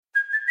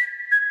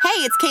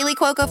Hey, it's Kaylee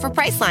Cuoco for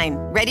Priceline.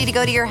 Ready to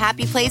go to your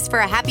happy place for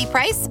a happy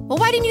price? Well,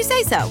 why didn't you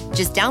say so?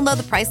 Just download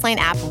the Priceline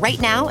app right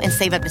now and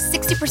save up to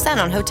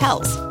 60% on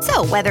hotels.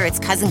 So whether it's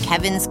Cousin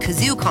Kevin's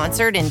Kazoo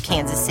Concert in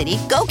Kansas City,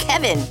 go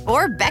Kevin,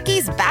 or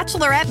Becky's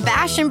Bachelorette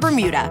Bash in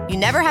Bermuda, you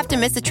never have to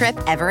miss a trip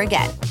ever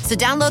again. So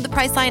download the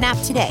Priceline app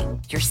today.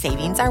 Your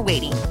savings are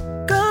waiting.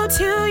 Go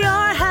to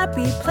your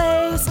happy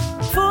place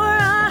for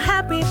a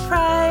happy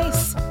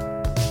price.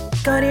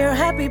 Go to your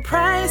happy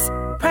price,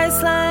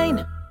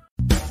 Priceline.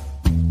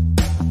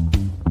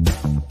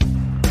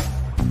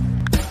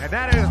 And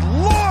that is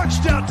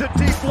launched out to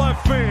deep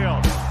left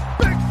field.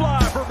 Big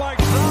fly for Mike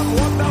Trout,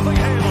 1-0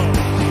 Halo.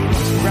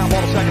 Ground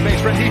ball to second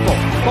base, Rhett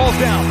falls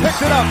down,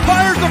 picks it up,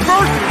 fires the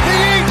first. The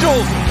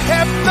Angels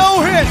have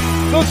no hit.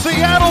 The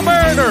Seattle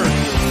Mariners.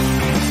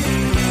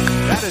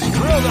 That is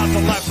drilled out to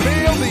left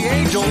field. The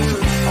Angels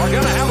are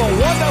going to have a 1-0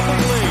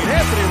 lead.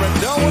 Anthony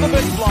Rendon with a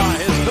big fly,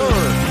 his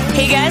third.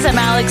 Hey guys, I'm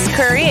Alex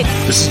Curry.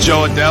 This is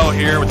Joe Adele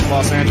here with the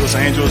Los Angeles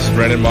Angels.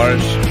 Brendan Marsh.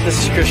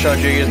 This is Chris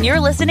Rodriguez. And you're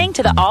listening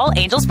to the All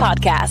Angels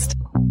Podcast.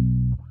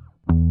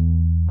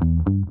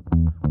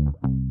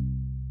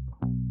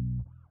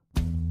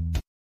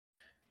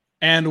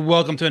 And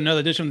welcome to another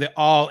edition of the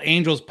All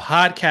Angels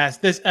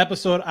Podcast. This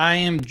episode, I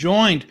am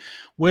joined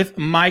with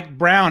Mike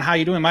Brown. How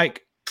you doing,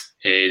 Mike?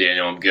 Hey,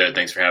 Daniel. I'm good.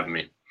 Thanks for having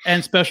me.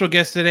 And special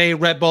guest today,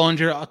 Rhett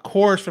Bollinger, of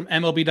course, from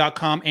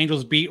MLB.com,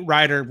 Angels beat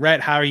writer.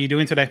 Rhett, how are you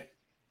doing today?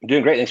 I'm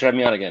doing great. Thanks for having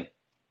me on again.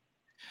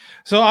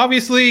 So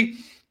obviously,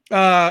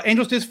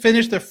 Angels just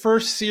finished their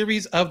first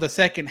series of the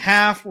second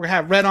half. We're going to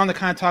have Rhett on to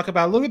kind of talk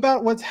about a little bit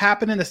about what's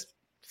happened in this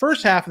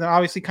first half, and then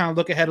obviously kind of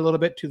look ahead a little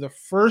bit to the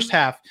first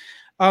half.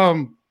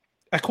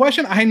 A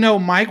question I know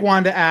Mike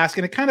wanted to ask,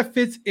 and it kind of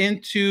fits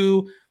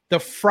into the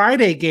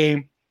Friday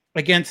game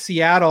against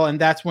Seattle, and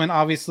that's when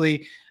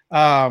obviously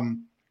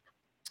Andrew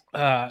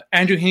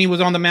Heaney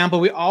was on the mound, but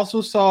we also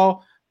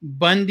saw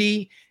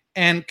Bundy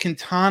and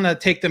Quintana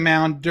take the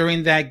mound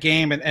during that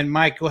game. And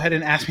Mike, go ahead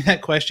and ask me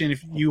that question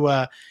if you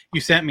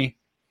sent me.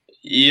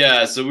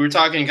 Yeah, so we were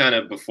talking kind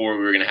of before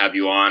we were going to have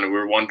you on. We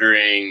were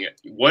wondering,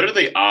 what are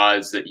the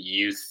odds that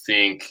you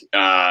think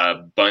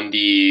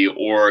Bundy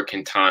or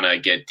Quintana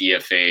get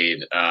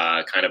DFA'd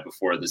kind of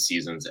before the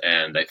season's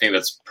end? I think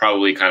that's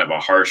probably kind of a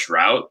harsh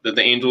route that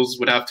the Angels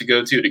would have to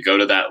go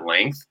to that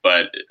length.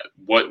 But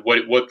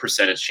what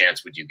percentage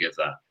chance would you give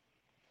that?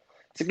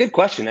 It's a good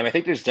question. I mean, I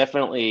think there's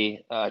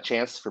definitely a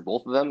chance for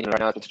both of them. Right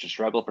now, it's such a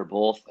struggle for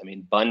both. I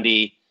mean,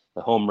 Bundy,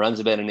 the home runs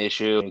have been an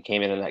issue. He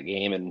came in that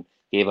game and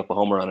gave up a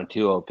homer on a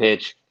 2-0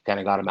 pitch, kind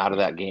of got him out of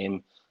that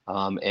game.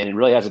 And it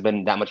really hasn't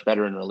been that much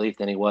better in relief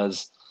than he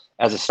was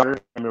as a starter.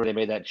 I remember they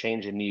made that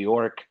change in New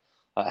York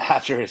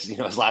after his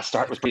last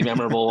start was pretty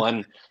memorable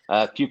one,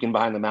 puking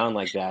behind the mound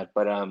like that.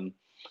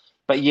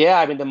 But yeah,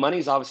 I mean, the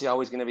money's obviously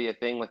always going to be a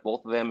thing with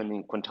both of them. I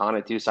mean,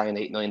 Quintana too signed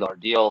an $8 million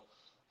deal.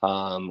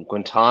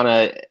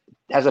 Quintana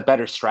has a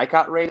better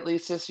strikeout rate at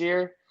least this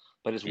year,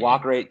 but his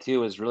walk rate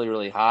too is really,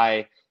 really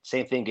high.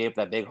 Same thing, gave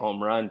that big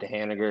home run to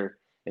Haniger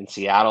in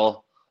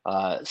Seattle.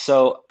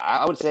 So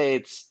I would say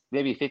it's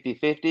maybe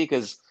 50-50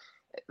 because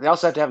they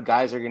also have to have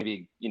guys that are going to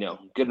be,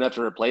 good enough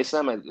to replace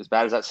them. As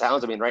bad as that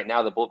sounds, I mean, right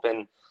now the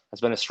bullpen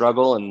has been a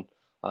struggle, and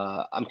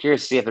I'm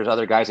curious to see if there's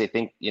other guys they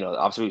think,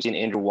 obviously we've seen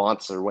Andrew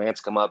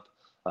Wantz come up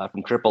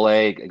from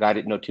AAA, a guy I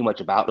didn't know too much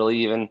about really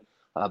even,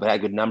 but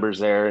had good numbers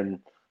there. And,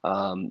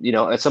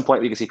 at some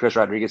point we can see Chris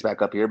Rodriguez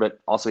back up here, but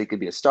also he could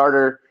be a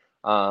starter.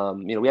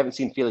 We haven't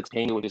seen Felix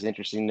Pena, which is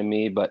interesting to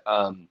me, but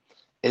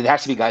it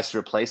has to be guys to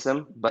replace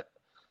them. But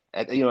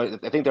I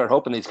think they're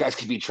hoping these guys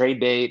could be trade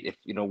bait. If,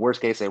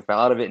 worst case, they fell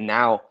out of it. And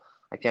now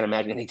I can't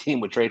imagine any team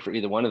would trade for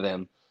either one of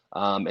them.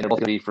 And they're both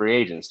going to be free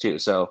agents too.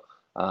 So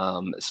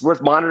it's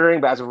worth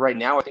monitoring. But as of right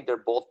now, I think they're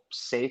both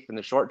safe in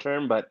the short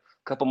term, but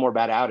a couple more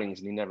bad outings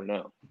and you never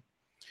know.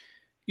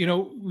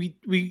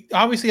 We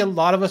obviously, a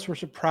lot of us were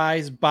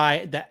surprised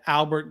by the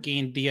Albert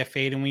getting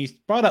DFA'd. And when you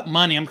brought up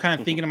money, I'm kind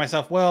of thinking to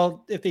myself,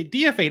 well, if they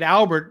DFA'd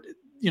Albert,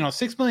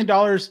 $6 million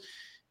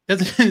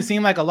doesn't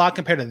seem like a lot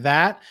compared to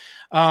that.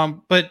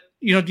 But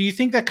do you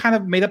think that kind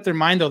of made up their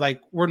mind though? Like,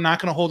 we're not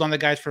going to hold on the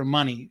guys for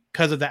money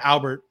because of the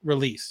Albert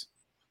release.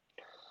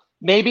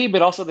 Maybe,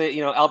 but also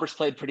Albert's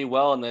played pretty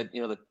well in the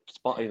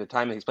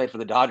time that he's played for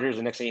the Dodgers.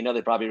 The next thing you know,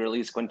 they probably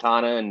release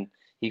Quintana and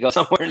he goes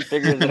somewhere and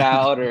figures it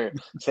out, or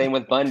same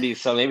with Bundy.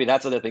 So maybe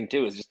that's the other thing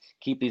too, is just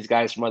keep these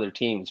guys from other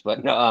teams.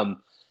 But no,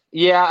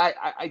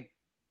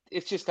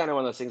 it's just kind of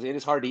one of those things. It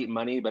is hard to eat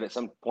money, but at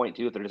some point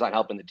too, if they're just not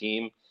helping the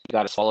team, you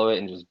got to swallow it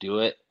and just do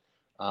it.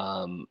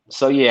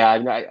 So yeah,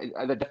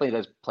 I that definitely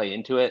does play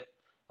into it.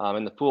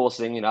 And the Pujols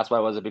thing, that's why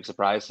it was a big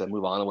surprise to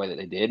move on the way that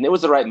they did. And it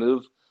was the right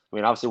move. I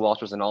mean, obviously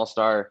Walsh was an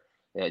all-star.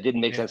 It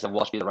didn't make sense to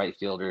Walsh be the right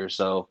fielder.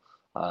 So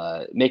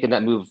making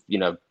that move,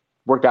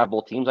 worked out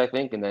both teams, I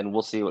think. And then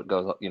we'll see what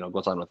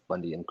goes on with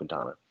Bundy and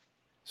Quintana.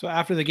 So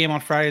after the game on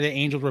Friday, the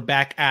Angels were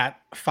back at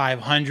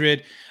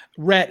 500.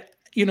 Rhett,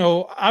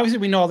 obviously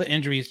we know all the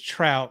injuries,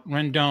 Trout,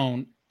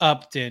 Rendon,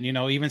 Upton,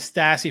 even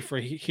Stassi for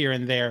here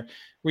and there.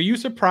 Were you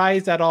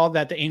surprised at all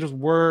that the Angels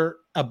were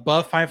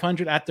above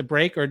 500 at the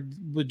break, or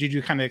did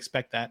you kind of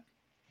expect that?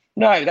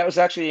 No, that was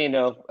actually,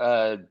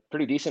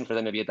 pretty decent for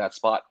them to be at that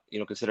spot,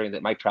 considering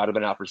that Mike Trout had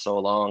been out for so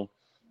long.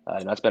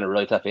 And that's been a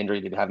really tough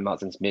injury. They've had him out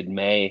since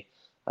mid-May.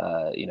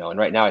 And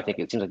right now I think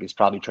it seems like he's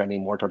probably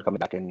trending more toward coming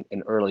back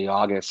in early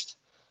August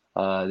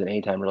than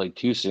anytime really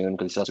too soon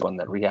because he's still on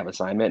that rehab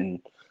assignment. And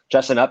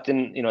Justin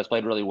Upton, has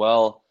played really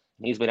well.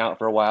 He's been out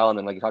for a while. And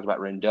then like you talked about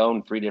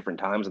Rendon 3 different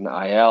times in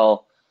the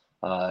IL.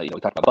 We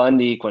talked about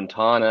Bundy,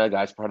 Quintana,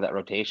 guys part of that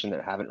rotation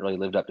that haven't really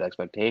lived up to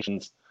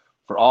expectations.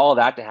 For all of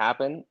that to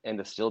happen and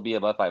to still be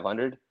above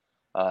 500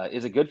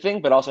 is a good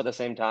thing, but also at the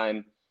same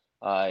time,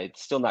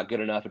 it's still not good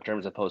enough in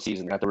terms of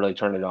postseason. You have to really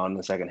turn it on in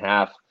the second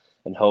half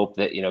and hope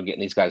that, getting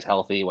these guys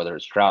healthy, whether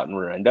it's Trout and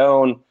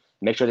Rendon,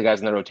 make sure the guys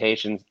in the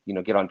rotations,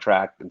 get on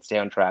track and stay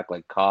on track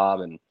like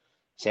Cobb and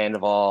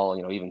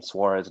Sandoval, even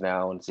Suarez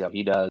now and see how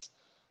he does.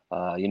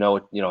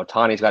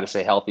 Tani's got to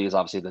stay healthy is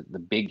obviously the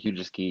big,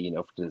 hugest key,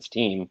 to this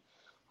team.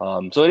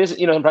 So it is,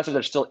 impressive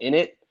they're still in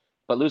it,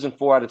 but losing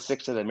 4 out of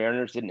 6 to the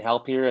Mariners didn't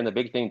help here. And the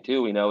big thing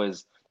too,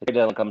 is the trade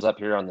deadline comes up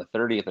here on the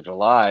 30th of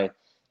July,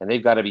 and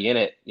they've got to be in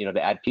it,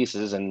 to add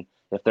pieces. And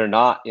if they're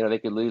not, they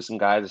could lose some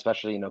guys,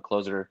 especially,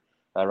 closer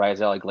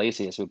Raisel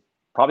Iglesias, who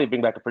probably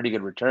bring back a pretty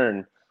good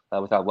return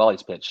without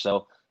Welly's pitch. So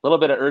a little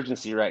bit of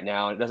urgency right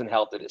now. And it doesn't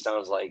help that it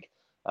sounds like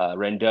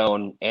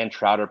Rendon and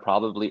Trout are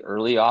probably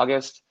early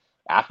August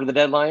after the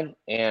deadline.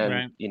 And,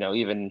 Right.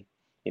 Even,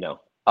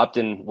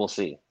 Upton, we'll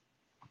see.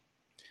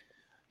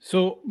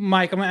 So,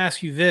 Mike, I'm going to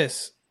ask you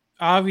this.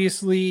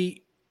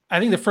 Obviously, I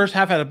think the first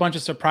half had a bunch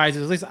of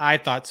surprises. At least I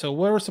thought so.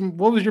 What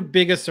was your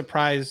biggest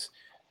surprise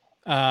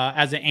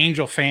as an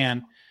Angel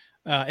fan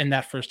in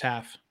that first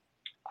half?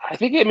 I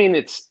think, to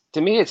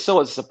me, it's still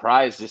a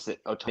surprise just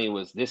that Ohtani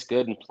was this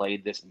good and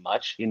played this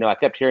much. I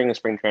kept hearing in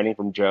spring training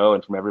from Joe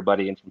and from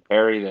everybody and from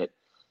Perry that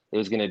it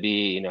was going to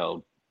be,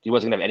 he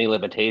wasn't going to have any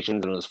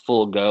limitations and it was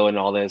full go and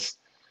all this.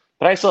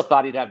 But I still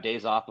thought he'd have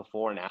days off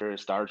before and after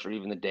his starts or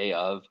even the day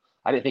of.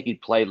 I didn't think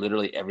he'd play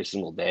literally every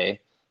single day.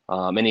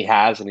 And he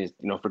has, and he's,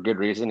 for good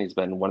reason. He's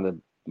been one of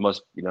the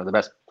most, one of the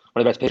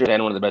best pitchers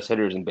and one of the best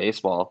hitters in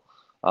baseball.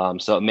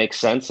 So it makes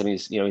sense. And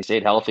he's, he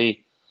stayed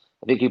healthy.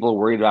 I think people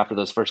were worried after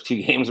those first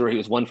 2 games where he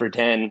was 1 for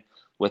 10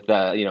 with,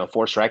 4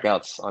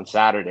 strikeouts on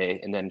Saturday.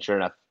 And then sure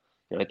enough,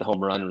 hit the home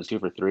run and was 2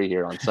 for 3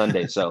 here on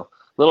Sunday. So a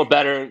little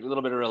better, a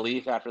little bit of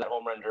relief after that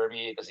home run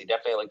derby because he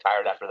definitely looked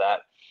tired after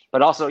that.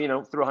 But also,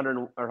 threw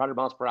 100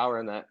 miles per hour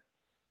in that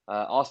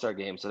All-Star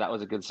game. So that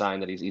was a good sign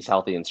that he's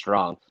healthy and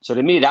strong. So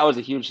to me, that was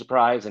a huge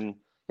surprise. And,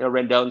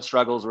 Rendon's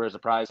struggles were a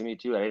surprise to me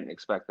too. I didn't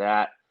expect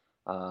that.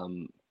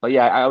 But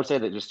yeah, I would say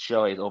that just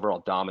Shohei's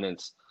overall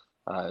dominance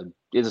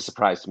is a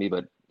surprise to me,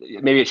 but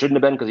maybe it shouldn't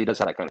have been because he does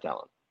have that kind of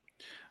talent.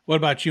 What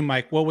about you,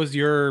 Mike? What was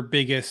your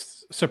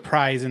biggest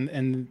surprise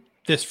in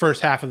this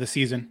first half of the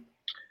season?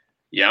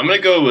 Yeah, I'm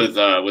gonna go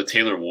with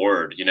Taylor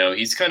Ward.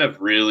 He's kind of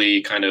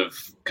really kind of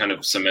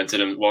cemented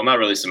him. Well, not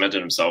really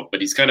cemented himself,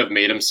 but he's kind of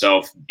made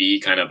himself be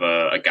kind of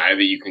a guy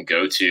that you can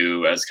go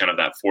to as kind of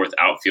that fourth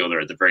outfielder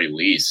at the very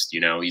least.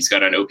 He's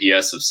got an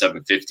OPS of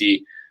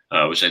 750,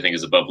 which I think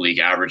is above league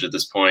average at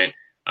this point.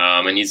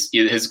 And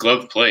his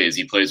glove plays.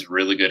 He plays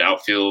really good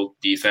outfield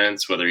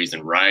defense, whether he's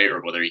in right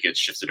or whether he gets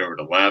shifted over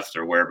to left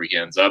or wherever he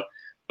ends up.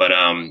 But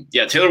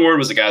Taylor Ward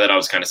was a guy that I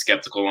was kind of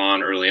skeptical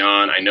on early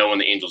on. I know when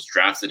the Angels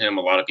drafted him,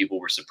 a lot of people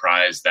were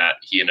surprised that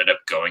he ended up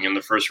going in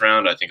the first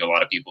round. I think a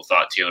lot of people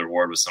thought Taylor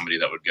Ward was somebody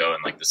that would go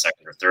in like the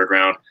second or third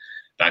round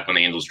back when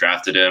the Angels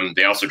drafted him.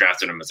 They also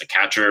drafted him as a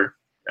catcher.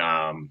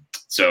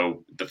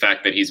 So the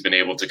fact that he's been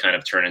able to kind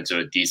of turn into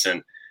a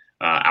decent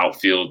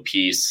outfield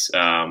piece,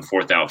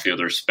 fourth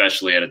outfielder,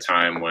 especially at a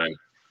time when,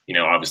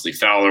 obviously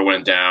Fowler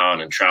went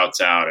down and Trout's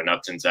out and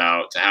Upton's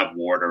out, to have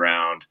Ward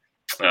around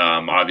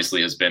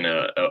obviously has been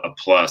a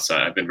plus.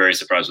 I've been very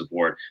surprised with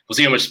Ward. We'll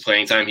see how much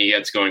playing time he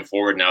gets going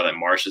forward now that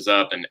Marsh is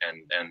up and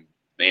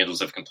the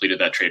Angels have completed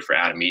that trade for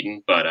Adam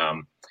Eaton. But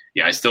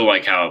I still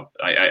like how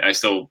I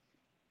still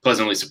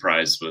pleasantly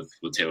surprised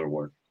with Taylor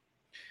Ward.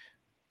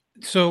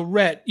 So,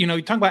 Rhett,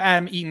 you talk about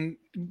Adam Eaton.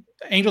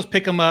 Angels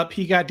pick him up.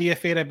 He got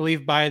DFA'd, I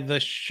believe, by the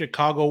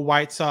Chicago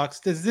White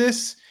Sox.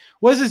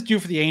 What does this do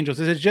for the Angels?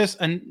 Is it just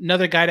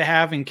another guy to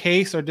have in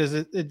case, or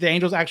the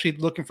Angels actually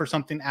looking for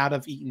something out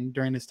of Eaton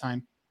during this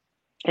time?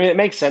 It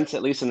makes sense,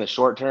 at least in the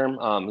short term.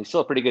 He's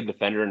still a pretty good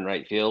defender in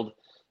right field.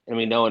 And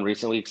we know in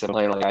recent weeks, I'm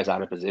playing guys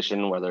out of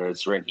position, whether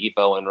it's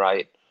Rengifo in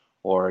right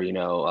or,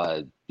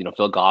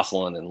 Phil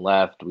Gosselin in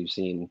left. We've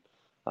seen,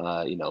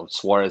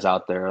 Suarez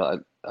out there.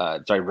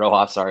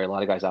 Rojas, a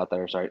lot of guys out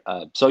there.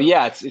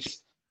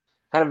 It's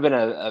kind of been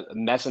a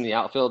mess in the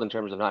outfield in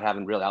terms of not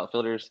having real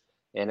outfielders.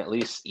 And at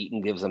least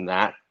Eaton gives them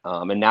that.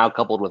 And now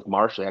coupled with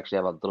Marsh, they actually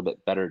have a little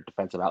bit better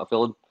defensive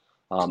outfield.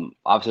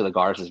 Obviously,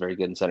 Lagares is very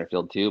good in center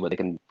field too, but they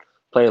can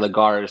play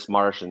Lagares,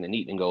 Marsh, and then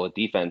Eaton go with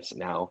defense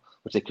now,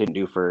 which they couldn't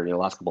do for the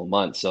last couple of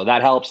months. So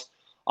that helps.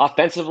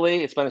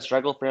 Offensively, it's been a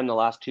struggle for him the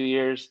last 2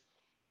 years,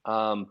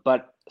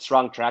 but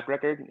strong track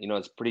record.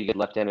 It's pretty good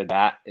left-handed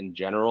bat in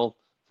general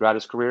throughout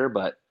his career,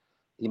 but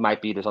he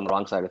might be just on the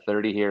wrong side of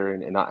 30 here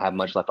and not have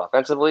much left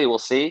offensively. We'll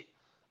see.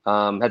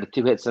 Had the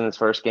 2 hits in his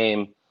first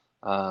game.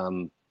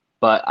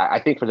 But I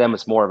think for them,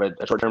 it's more of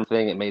a short-term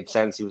thing. It made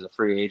sense. He was a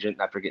free agent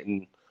after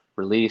getting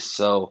released,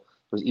 so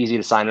it was easy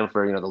to sign him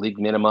for the league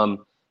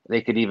minimum.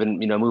 They could even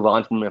move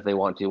on from him if they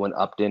want to when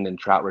Upton and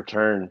Trout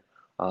return,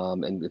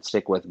 and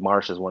stick with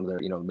Marsh as one of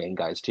their main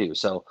guys too.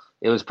 So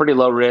it was pretty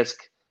low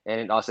risk,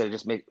 and also it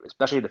just made,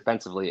 especially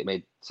defensively, it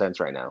made sense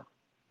right now.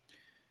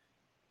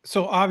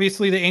 So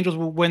obviously the Angels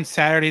will win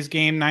Saturday's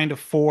game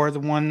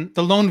 9-4,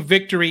 the lone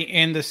victory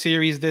in the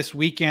series this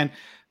weekend.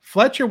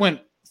 Fletcher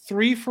went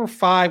 3 for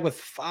 5 with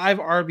 5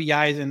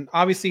 RBIs, and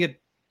obviously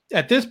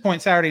at this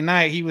point Saturday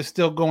night he was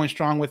still going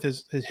strong with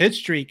his hit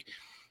streak.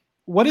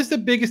 What is the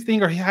biggest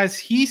thing, or has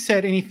he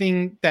said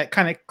anything that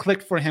kind of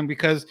clicked for him?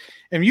 Because,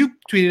 and you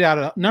tweeted out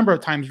a number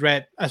of times,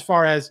 Rhett, as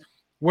far as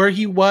where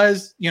he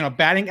was,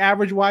 batting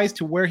average wise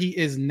to where he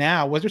is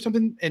now. Was there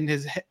something in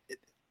his head,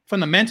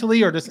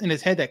 fundamentally, or just in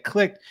his head, that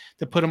clicked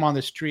to put him on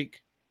the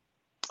streak?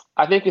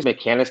 I think his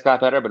mechanics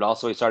got better, but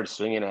also he started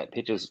swinging at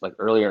pitches like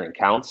earlier in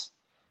counts.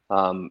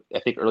 I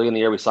think early in the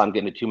year we saw him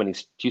get into too many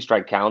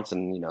 2-strike counts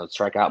and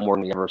strike out more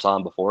than we ever saw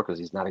him before, because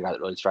he's not a guy that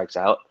really strikes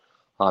out.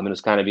 And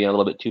was kind of being a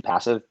little bit too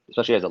passive,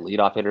 especially as a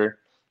leadoff hitter,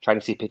 trying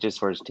to see pitches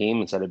for his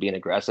team instead of being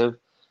aggressive.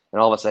 And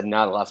all of a sudden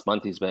now, the last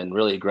month, he's been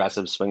really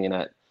aggressive, swinging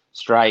at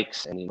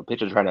strikes, and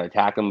pitchers trying to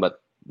attack him.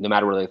 But no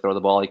matter where they throw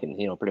the ball, he can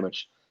pretty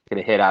much get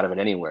a hit out of it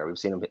anywhere. We've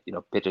seen him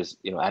pitches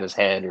at his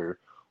head or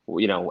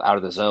out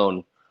of the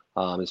zone.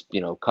 His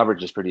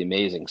coverage is pretty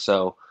amazing.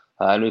 So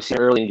and we've seen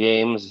early in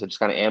games just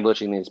kind of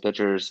ambushing these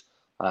pitchers,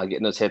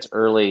 getting those hits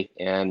early,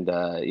 and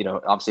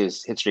obviously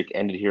his hit streak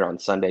ended here on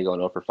Sunday,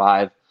 going 0 for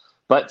 5.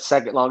 But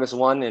second longest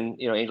one in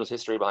Angels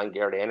history behind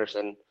Garrett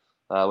Anderson,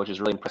 which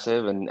is really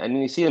impressive.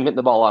 And you see him hitting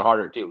the ball a lot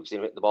harder too. We've seen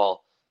him hit the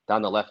ball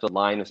down the left field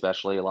line,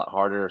 especially a lot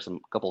harder.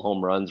 Couple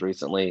home runs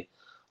recently.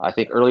 I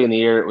think early in the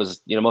year it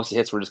was most of the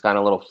hits were just kind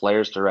of little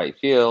flares to right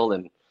field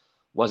and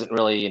wasn't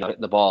really hitting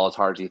the ball as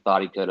hard as he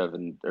thought he could have.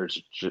 And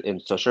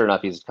so sure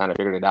enough, he's kind of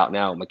figured it out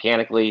now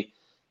mechanically,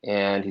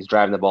 and he's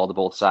driving the ball to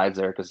both sides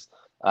there, because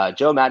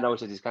Joe Madden always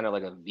says he's kind of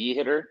like a V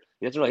hitter.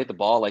 He doesn't really hit the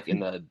ball like in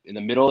the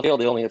middle of the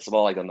field. He only hits the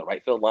ball like on the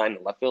right field line,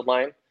 the left field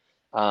line,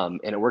 and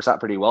it works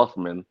out pretty well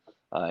from him.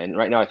 And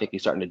right now, I think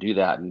he's starting to do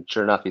that. And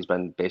sure enough, he's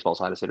been baseball's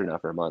hottest hitter now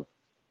for a month.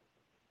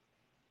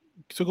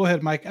 So go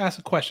ahead, Mike. Ask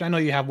a question. I know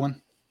you have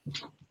one.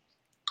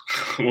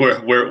 Where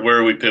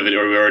are we pivoting?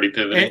 Are we already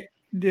pivoting?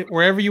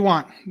 Wherever you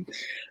want.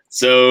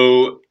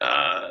 So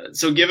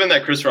given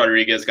that Chris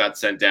Rodriguez got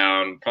sent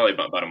down probably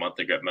about a month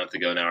ago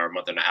now, or a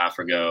month and a half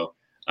ago.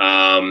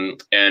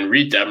 And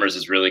Reed Detmers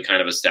has really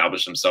kind of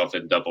established himself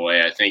in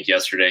Double-A. I think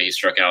yesterday he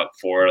struck out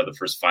 4 out of the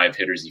first 5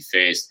 hitters he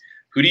faced.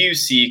 Who do you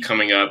see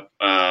coming up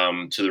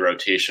to the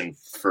rotation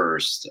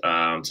first,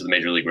 to the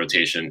major league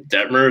rotation,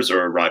 Detmers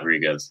or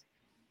Rodriguez?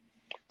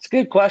 It's a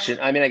good question.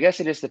 I mean, I guess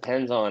it just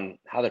depends on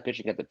how they're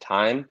pitching at the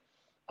time.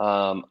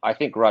 I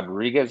think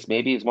Rodriguez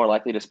maybe is more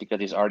likely just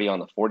because he's already on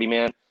the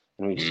 40-man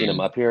and we've seen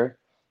him up here.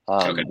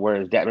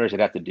 Whereas Detmers would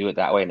have to do it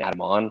that way and add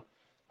him on.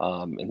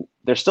 And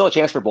there's still a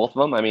chance for both of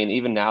them. I mean,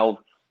 even now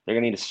they're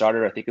going to need a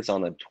starter. I think it's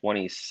on the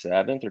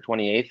 27th or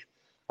 28th,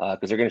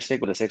 because they're going to stick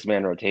with a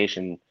 6-man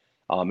rotation.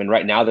 And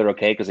right now they're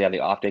okay because they have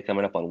the off day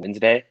coming up on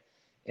Wednesday.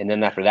 And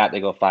then after that,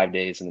 they go 5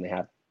 days and then they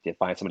have to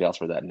find somebody else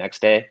for that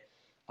next day.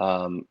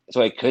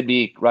 So it could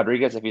be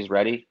Rodriguez if he's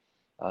ready.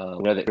 We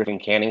know that Griffin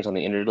Canning's on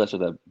the injured list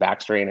with a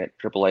back strain at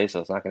AAA, so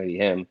it's not going to be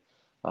him.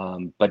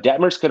 But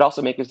Detmers could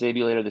also make his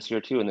debut later this year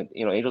too. And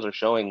Angels are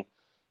showing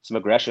some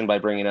aggression by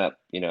bringing up,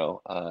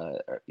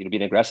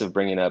 being aggressive,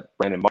 bringing up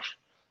Brandon Marsh.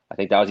 I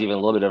think that was even a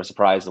little bit of a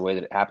surprise the way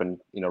that it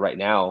happened, right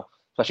now,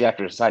 especially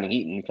after signing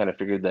Eaton. You kind of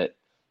figured that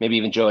maybe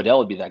even Joe Adell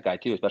would be that guy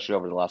too, especially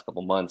over the last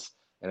couple of months.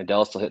 And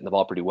Adell's still hitting the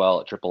ball pretty well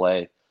at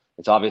AAA.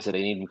 It's obvious that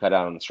they need him cut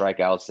down on the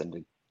strikeouts and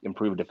to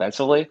improve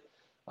defensively.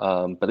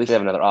 But at least they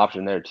have another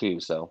option there too.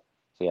 So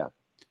yeah.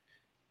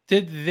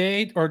 Did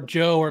they or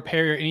Joe or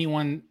Perry or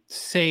anyone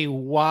say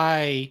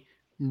why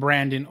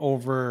Brandon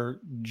over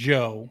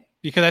Joe?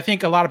 Because I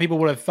think a lot of people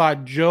would have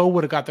thought Joe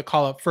would have got the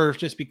call up first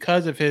just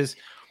because of his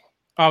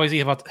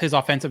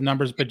offensive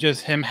numbers, but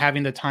just him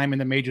having the time in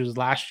the majors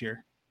last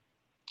year.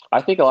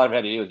 I think a lot of it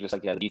had to do with just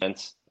like the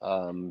defense.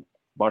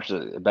 Marsh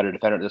is a better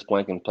defender at this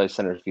point, can play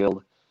center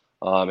field.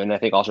 And I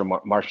think also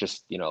Marsh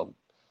just,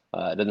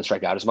 doesn't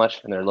strike out as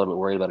much, and they're a little bit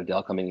worried about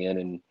Adell coming in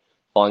and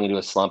falling into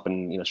a slump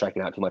and,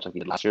 striking out too much like he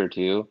did last year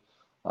too.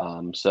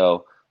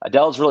 So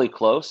Adell's really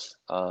close.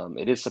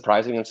 It is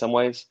surprising in some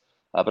ways.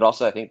 But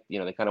also, I think,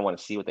 they kind of want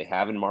to see what they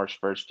have in March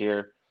first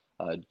year.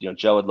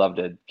 Joe would love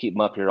to keep him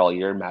up here all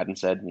year, Madden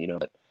said,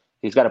 but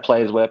he's got to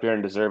play his way up here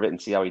and deserve it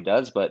and see how he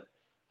does. But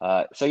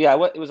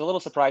it was a little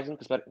surprising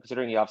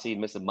considering he obviously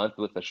missed a month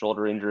with a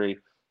shoulder injury.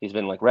 He's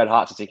been like red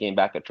hot since he came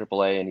back at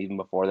AAA and even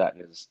before that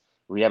in his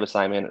rehab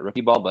assignment at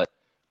rookie ball. But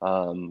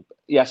so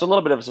a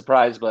little bit of a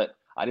surprise, but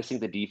I just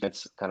think the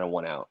defense kind of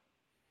won out.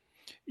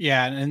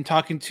 Yeah, and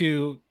talking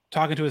to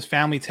his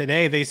family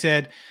today, they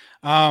said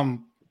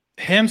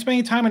him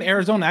spending time in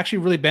Arizona actually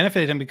really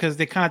benefited him because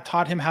they kind of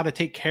taught him how to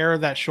take care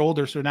of that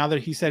shoulder. So now that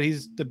he said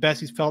he's the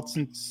best he's felt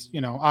since,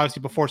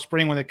 obviously before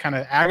spring when it kind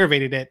of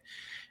aggravated it.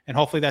 And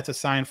hopefully that's a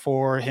sign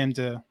for him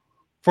to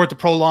for it to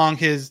prolong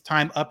his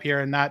time up here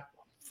and not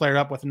flare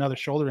up with another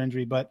shoulder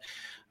injury. But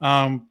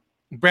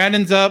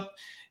Brandon's up.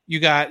 You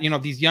got,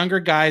 these younger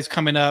guys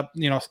coming up,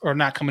 or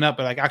not coming up,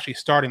 but like actually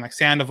starting, like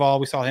Sandoval.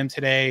 We saw him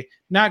today.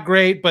 Not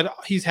great, but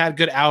he's had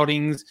good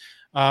outings.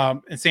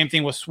 And same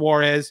thing with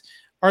Suarez.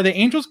 Are the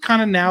Angels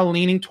kind of now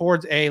leaning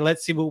towards a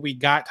let's see what we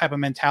got type of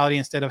mentality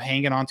instead of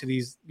hanging on to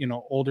these,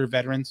 older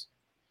veterans?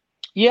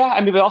 Yeah,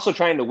 I mean, but also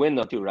trying to win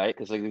though too, right?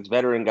 Because like these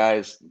veteran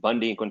guys,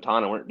 Bundy and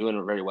Quintana, weren't doing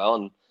it very well,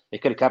 and they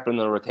could have kept them in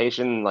the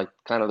rotation, like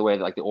kind of the way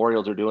that, like the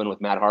Orioles are doing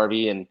with Matt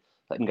Harvey and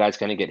letting guys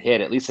kind of get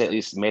hit. At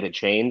least made a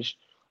change.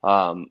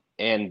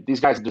 And these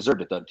guys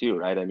deserved it though too,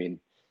 right? I mean,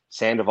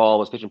 Sandoval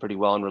was pitching pretty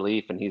well in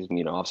relief, and he's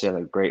obviously on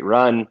a great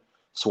run.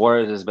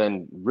 Suarez has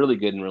been really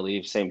good in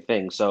relief, same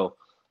thing. So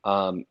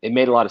it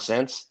made a lot of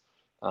sense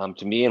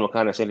to me, and we'll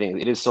kind of same thing.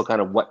 It is still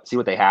kind of see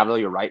what they have though.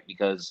 You're right,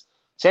 because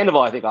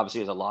Sandoval, I think,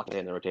 obviously is a lock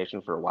in the rotation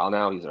for a while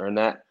now. He's earned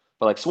that,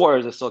 but like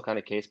Suarez is still kind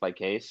of case by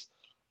case.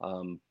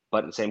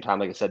 But at the same time,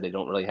 like I said, they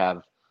don't really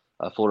have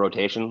a full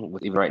rotation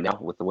even right now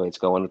with the way it's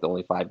going with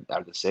only 5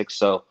 out of the 6.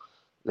 So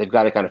they've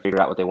got to kind of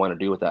figure out what they want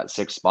to do with that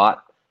 6th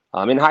spot.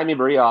 And Jaime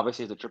Barria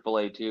obviously is a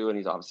AAA too, and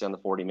he's obviously on the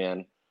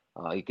 40-man.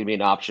 He could be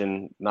an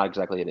option, not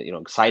exactly an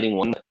exciting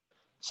one, but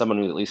someone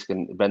who at least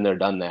can been there,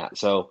 done that.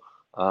 So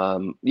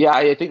yeah,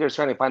 I think they're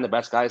trying to find the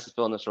best guys to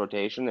fill in this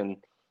rotation, and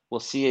we'll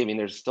see. I mean,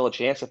 there's still a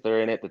chance if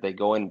they're in it that they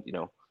go and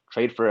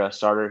trade for a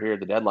starter here at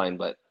the deadline,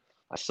 but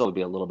I still would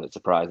be a little bit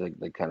surprised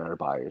they kind of are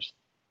buyers.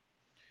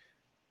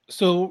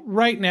 So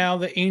right now,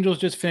 the Angels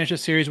just finished a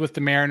series with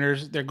the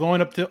Mariners. They're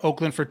going up to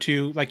Oakland for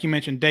 2, like you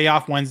mentioned, day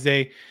off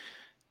Wednesday.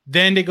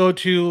 Then they go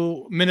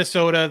to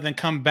Minnesota, then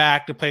come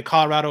back to play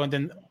Colorado, and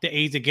then the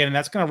A's again. And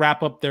that's going to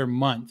wrap up their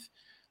month.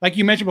 Like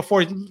you mentioned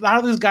before, a lot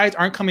of these guys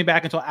aren't coming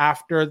back until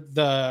after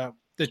the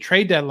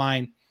trade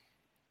deadline.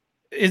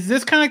 Is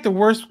this kind of like the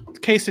worst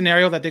case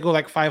scenario that they go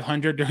like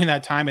 500 during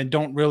that time and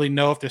don't really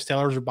know if they're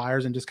sellers or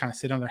buyers and just kind of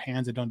sit on their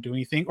hands and don't do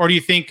anything? Or do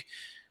you think,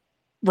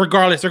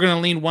 regardless, they're going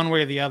to lean one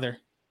way or the other?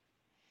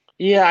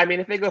 Yeah, I mean,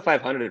 if they go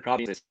 500, they'd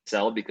probably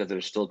sell because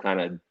there's still kind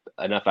of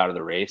enough out of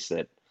the race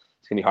that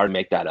it's going to be hard to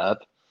make that up.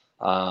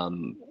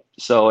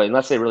 So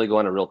unless they really go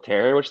on a real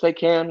tear, which they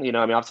can, I mean,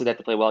 obviously they have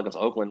to play well against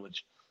Oakland,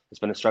 which has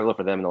been a struggle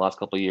for them in the last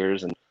couple of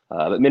years. And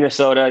but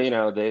Minnesota,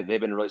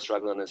 they've been really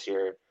struggling this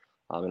year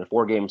in a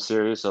 4-game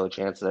series, so a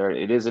chance there.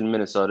 It is in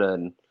Minnesota,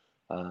 and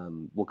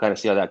we'll kind of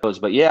see how that goes.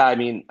 But yeah, I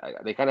mean,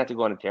 they kind of have to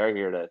go on a tear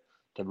here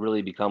to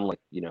really become like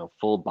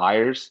full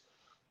buyers.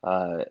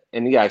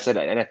 And yeah, I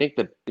think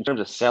that in terms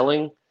of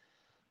selling,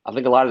 I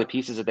think a lot of the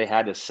pieces that they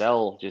had to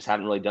sell just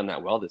haven't really done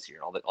that well this year.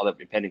 All the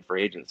impending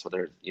free agents,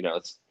 whether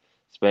it's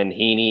been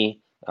Heaney,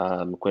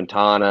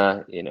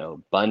 Quintana,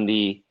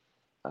 Bundy,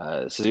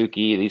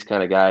 Suzuki, these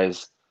kind of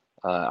guys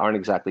aren't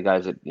exactly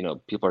guys that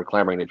people are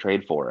clamoring to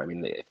trade for. I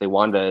mean, if they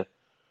wanted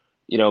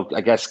to,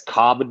 I guess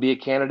Cobb would be a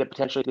candidate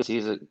potentially because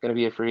he's going to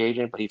be a free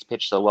agent, but he's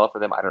pitched so well for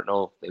them. I don't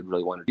know if they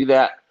really want to do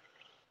that.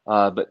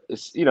 But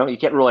it's, you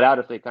can't rule it out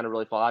if they kind of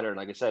really fall out. And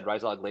like I said,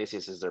 Raisel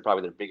Iglesias is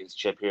probably their biggest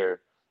chip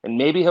here, and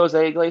maybe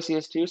Jose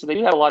Iglesias too. So they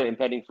do have a lot of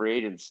impending free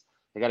agents.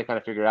 They got to kind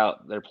of figure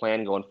out their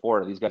plan going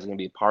forward. Are these guys are going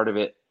to be a part of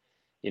it?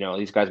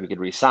 These guys we could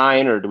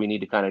re-sign, or do we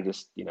need to kind of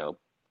just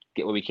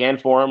get what we can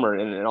for them?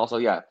 And also,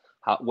 yeah,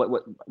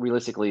 what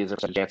realistically is there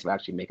a chance of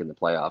actually making the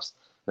playoffs?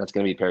 And that's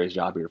going to be Perry's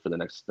job here for the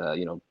next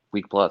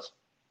week plus.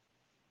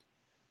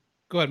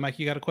 Go ahead, Mike.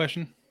 You got a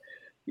question?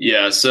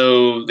 Yeah,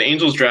 so the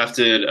Angels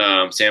drafted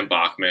Sam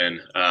Bachman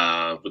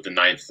with the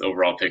 9th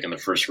overall pick in the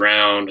first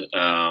round.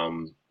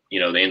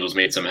 The Angels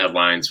made some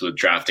headlines with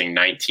drafting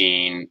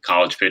 19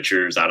 college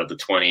pitchers out of the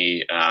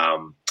 20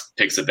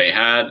 picks that they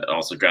had.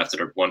 Also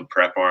drafted 1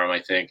 prep arm, I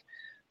think.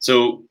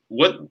 So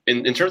what,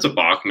 in terms of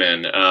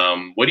Bachman,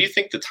 what do you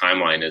think the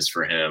timeline is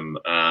for him?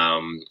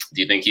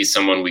 Do you think he's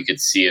someone we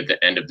could see at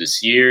the end of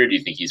this year? Do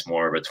you think he's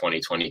more of a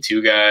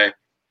 2022 guy?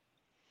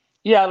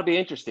 Yeah, it'll be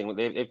interesting.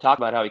 They've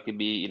talked about how he could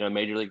be,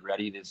 major league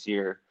ready this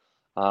year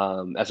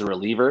as a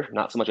reliever,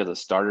 not so much as a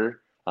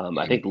starter.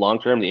 I think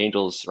long-term, the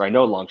Angels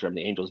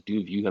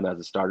do view him as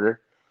a starter.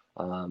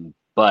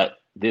 But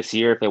this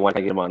year, if they want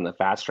to get him on the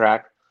fast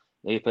track,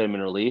 they put him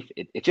in relief.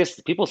 It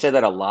just, people say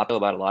that a lot, though,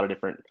 about a lot of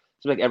different, it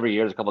seems like every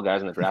year there's a couple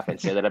guys in the draft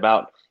that say that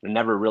about. It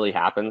never really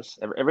happens.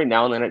 Every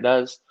now and then it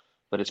does,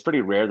 but it's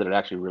pretty rare that it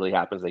actually really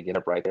happens. They get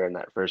up right there in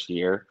that first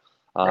year.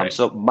 Right.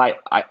 So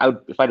I would,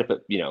 if I had to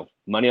put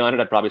money on it,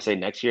 I'd probably say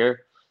next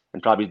year,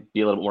 and probably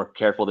be a little bit more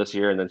careful this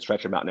year, and then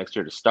stretch him out next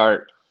year to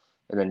start,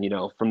 and then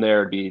from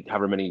there it'd be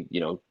however many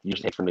years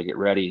it takes for him to get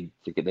ready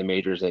to get the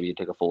majors. Maybe you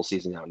take a full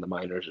season out in the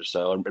minors or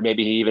so, and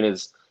maybe he even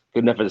is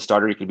good enough as a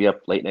starter. He could be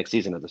up late next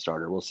season as a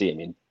starter. We'll see. I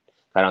mean,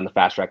 kind of on the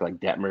fast track like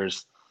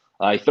Detmers.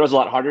 He throws a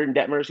lot harder than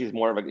Detmers.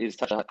 He's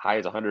touched high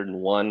as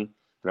 101,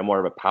 and more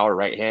of a power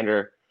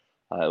right-hander.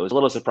 It was a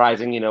little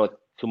surprising, with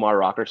Kumar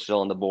Rocker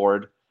still on the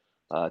board.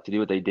 To do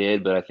what they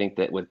did, but I think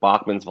that with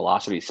Bachman's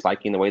velocity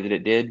spiking the way that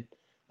it did,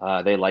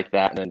 they like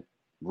that. And then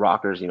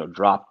Rockers,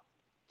 dropped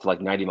to like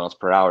 90 miles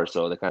per hour,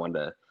 so they kind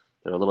of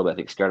they're a little bit, I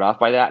think, scared off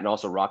by that. And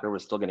also Rocker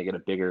was still going to get a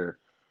bigger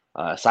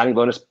Signing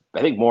bonus,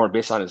 I think more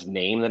based on his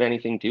name than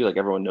anything too. Like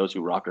everyone knows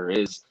who Rocker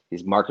is.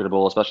 He's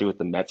marketable, especially with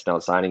the Mets now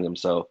signing him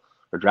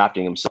or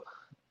drafting him. So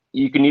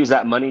you can use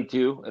that money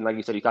too. And like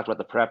you said, you talked about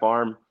the prep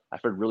arm.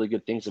 I've heard really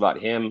good things about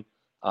him.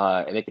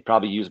 And they could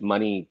probably use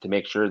money to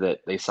make sure that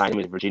they sign him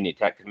as Virginia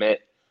Tech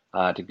commit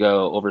to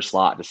go over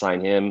slot to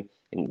sign him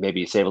and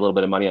maybe save a little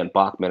bit of money on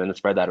Bachman and then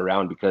spread that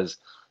around, because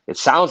it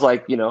sounds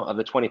like, of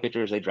the 20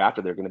 pitchers they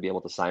drafted, they're going to be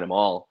able to sign them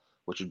all,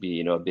 which would be,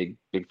 a big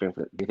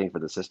thing for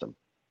the system.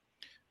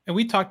 And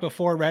we talked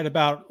before, Rhett,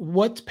 about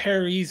what's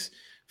Perry's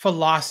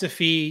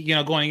philosophy,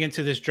 going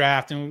into this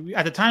draft. And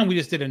at the time, we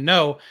just didn't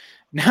know.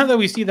 Now that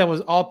we see that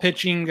was all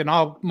pitching and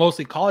all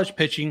mostly college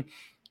pitching,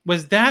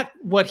 was that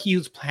what he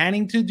was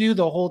planning to do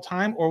the whole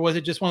time? Or was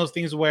it just one of those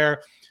things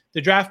where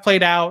the draft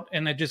played out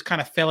and it just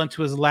kind of fell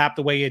into his lap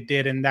the way it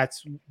did, and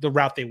that's the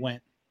route they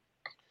went?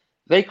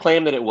 They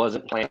claim that it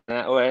wasn't planned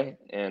that way.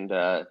 And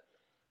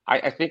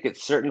I think at a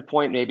certain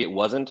point, maybe it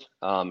wasn't,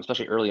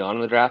 especially early on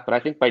in the draft. But I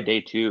think by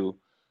day 2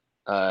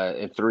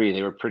 and 3,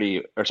 they were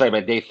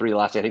by day 3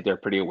 last day, I think they were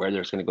pretty aware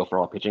they're just going to go for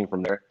all pitching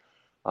from there.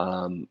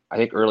 I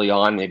think early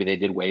on, maybe they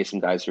did weigh some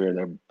guys here and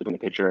there between a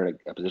pitcher and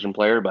a position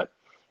player, but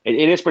it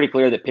is pretty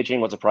clear that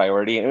pitching was a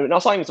priority. And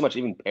also, not even so much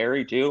even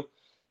Perry too.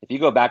 If you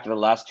go back to the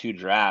last 2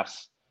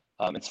 drafts,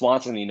 and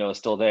Swanson, is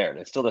still there.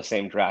 It's still the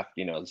same draft,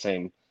 the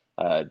same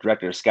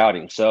director of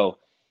scouting. So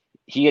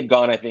he had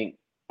gone, I think,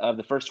 of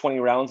the first 20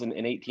 rounds in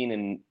 18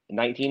 and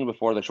 19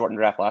 before the shortened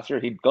draft last year,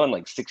 he'd gone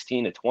like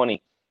 16 to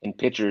 20 in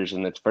pitchers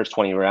in the first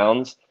 20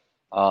 rounds.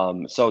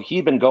 So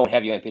he'd been going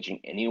heavy on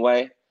pitching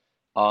anyway.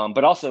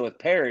 But also with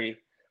Perry,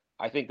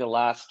 I think the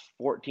last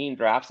 14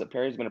 drafts that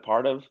Perry's been a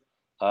part of,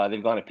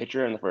 they've gone a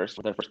pitcher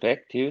with their first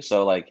pick too.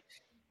 So like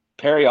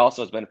Perry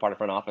also has been a part of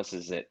front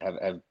offices that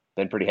have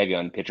been pretty heavy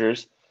on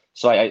pitchers.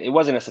 So it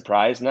wasn't a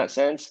surprise in that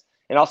sense.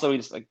 And also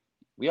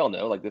we all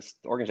know, like, this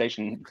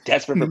organization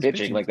desperate for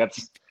pitching. Like,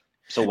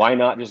 so why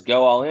not just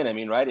go all in? I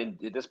mean, right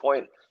at this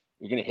point,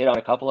 you're going to hit on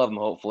a couple of them,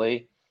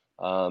 hopefully,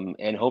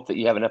 and hope that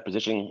you have enough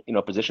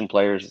position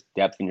players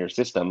depth in your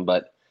system.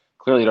 But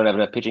clearly, you don't have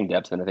enough pitching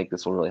depth, and I think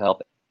this will really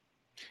help it.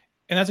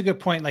 And that's a good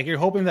point. Like, you're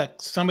hoping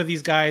that some of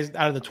these guys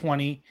out of the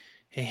 20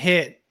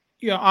 hit.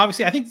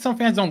 Obviously, I think some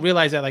fans don't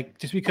realize that, like,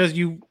 just because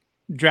you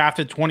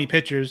drafted 20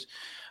 pitchers,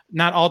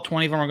 not all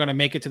 20 of them are going to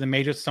make it to the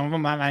majors. Some of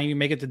them might not even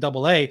make it to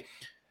Double-A.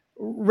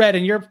 Rhett,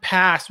 in your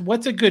past,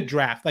 what's a good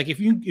draft? Like, if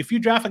you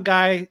draft a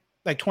guy,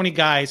 like 20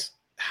 guys,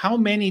 how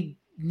many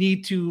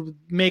need to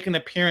make an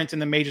appearance in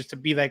the majors to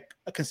be like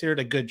considered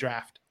a good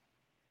draft?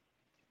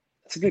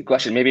 That's a good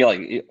question. Maybe like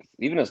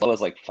even as low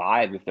as like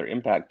 5 if they're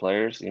impact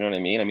players. You know what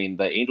I mean? I mean,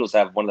 the Angels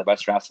have one of the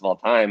best drafts of all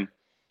time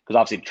because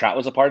obviously Trout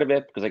was a part of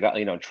it, because they got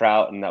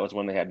Trout, and that was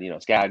when they had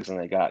Skaggs, and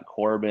they got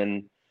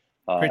Corbin,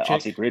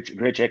 obviously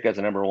Grichuk as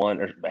a number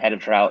 1 or ahead of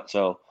Trout.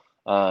 So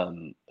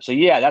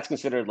yeah, that's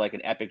considered like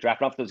an epic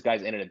draft. Not if those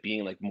guys ended up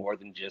being like more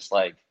than just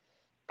like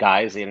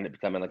guys, they ended up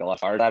becoming like a lot of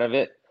stars out of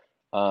it.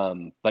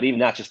 But even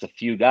that's just a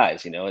few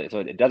guys, so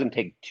it doesn't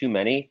take too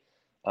many.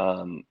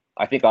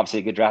 I think obviously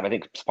a good draft, I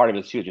think part of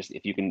it too, just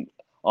if you can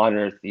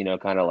unearth,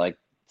 kind of like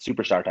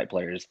superstar type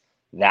players,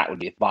 that would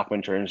be, if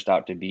Bachman turns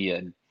out to be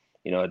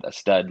a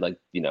stud, like,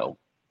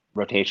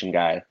 rotation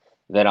guy,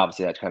 then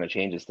obviously that kind of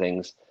changes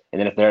things. And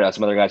then if there are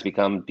some other guys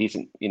become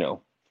decent,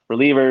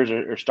 relievers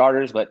or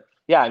starters, but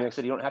yeah, I mean, like I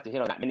said, you don't have to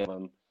hit on that many of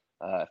them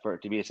for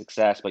it to be a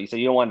success. But you said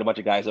you don't want a bunch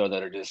of guys though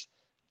that are just,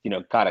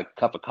 kind of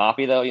cup of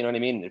coffee though. You know what I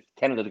mean? If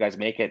 10 of those guys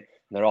make it and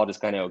they're all just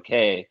kind of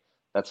okay,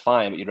 that's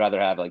fine. But you'd rather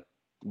have like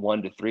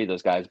 1 to 3 of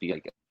those guys be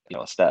like,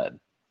 a stud.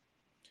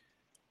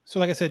 So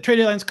like I said, trade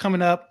deadline's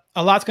coming up.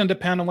 A lot's going to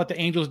depend on what the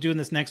Angels do in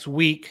this next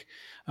week,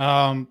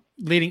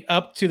 leading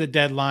up to the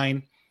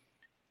deadline.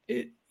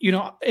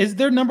 Is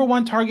their number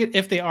 1 target,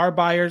 if they are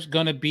buyers,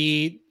 going to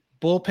be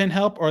bullpen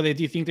help, or do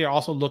you think they're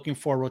also looking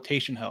for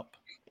rotation help?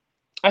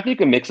 I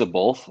think a mix of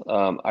both.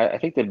 I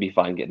think they'd be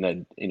fine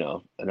getting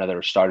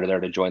another starter there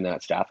to join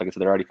that staff. Like I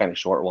said, they're already kind of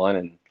short one,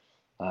 and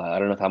I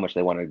don't know how much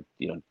they want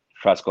to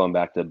trust going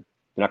back to.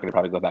 They're not going to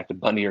probably go back to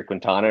Bundy or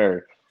Quintana,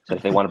 or so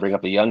if they want to bring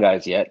up the young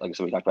guys yet. Like I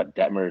said, we talked about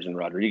Detmers and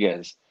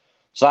Rodriguez,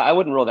 so I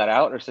wouldn't rule that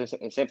out. Or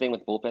same thing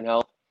with bullpen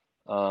help.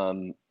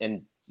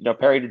 And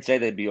Perry did say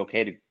they'd be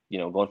okay to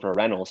going for a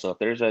rental. So if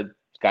there's a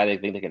guy they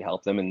think they can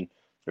help them, and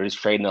they're just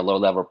trading a low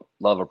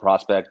level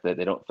prospect that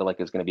they don't feel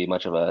like is going to be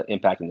much of an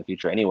impact in the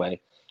future anyway.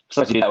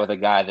 Sometimes you do that with a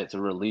guy that's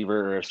a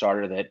reliever or a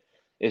starter that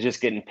is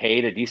just getting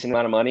paid a decent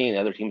amount of money, and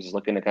the other teams is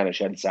looking to kind of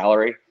shed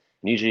salary.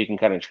 And usually you can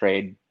kind of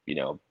trade,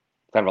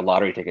 kind of a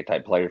lottery ticket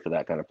type player for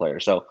that kind of player.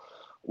 So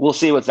we'll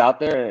see what's out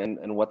there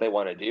and what they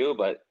want to do,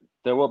 but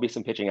there will be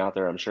some pitching out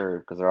there, I'm sure,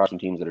 because there are some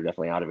teams that are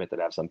definitely out of it that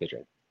have some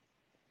pitching.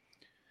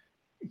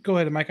 Go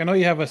ahead, Mike. I know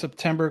you have a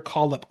September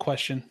call-up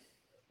question.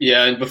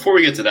 Yeah, and before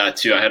we get to that,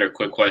 too, I had a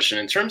quick question.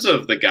 In terms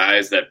of the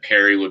guys that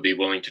Perry would be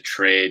willing to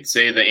trade,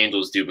 say the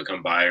Angels do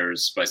become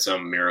buyers by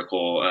some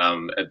miracle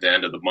at the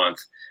end of the month,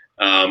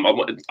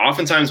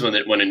 oftentimes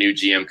when a new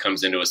GM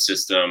comes into a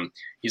system,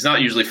 he's not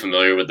usually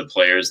familiar with the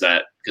players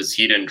because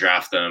he didn't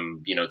draft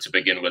them, to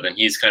begin with, and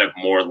he's kind of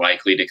more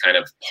likely to kind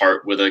of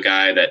part with a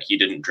guy that he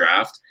didn't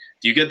draft.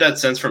 Do you get that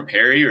sense from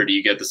Perry, or do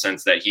you get the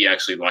sense that he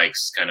actually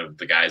likes kind of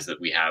the guys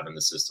that we have in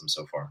the system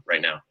so far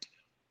right now?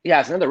 Yeah,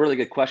 it's another really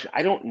good question.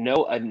 I don't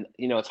know. And,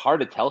 it's hard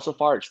to tell so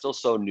far. It's still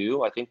so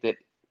new. I think that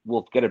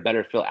we'll get a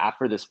better feel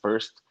after this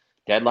first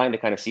deadline to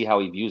kind of see how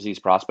he views these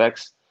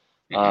prospects.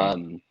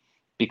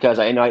 Because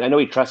I know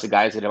he trusts the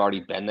guys that have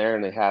already been there,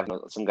 and they have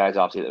some guys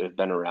obviously that have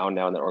been around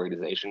now in the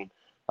organization.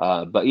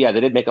 But yeah,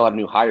 they did make a lot of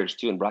new hires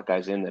too, and brought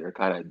guys in that are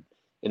kind of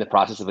in the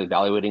process of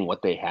evaluating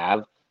what they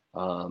have.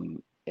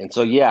 And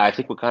so, yeah, I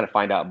think we'll kind of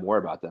find out more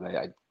about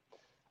that.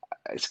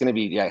 It's going to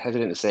be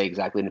hesitant to say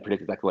exactly and to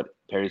predict exactly what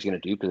Perry's going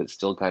to do because it's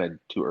still kind of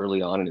too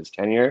early on in his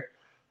tenure.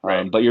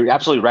 Right. But you're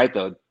absolutely right,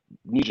 though.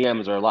 New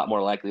GMs are a lot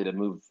more likely to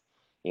move,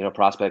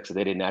 prospects that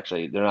they're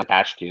not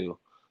attached to.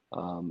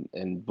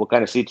 And we'll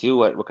kind of see too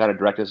what kind of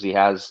directives he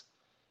has,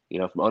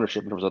 from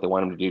ownership in terms of what they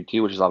want him to do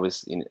too, which is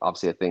obviously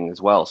a thing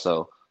as well.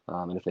 So,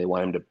 and if they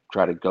want him to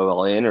try to go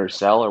all in or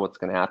sell or what's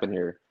going to happen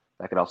here,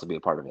 that could also be a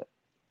part of it.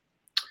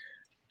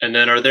 And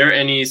then are there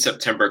any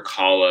September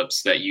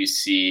call-ups that you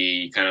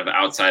see kind of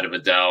outside of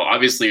Adele?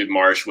 Obviously,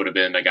 Marsh would have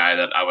been a guy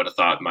that I would have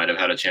thought might have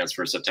had a chance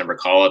for a September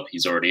call-up.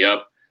 He's already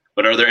up.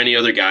 But are there any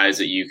other guys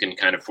that you can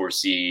kind of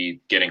foresee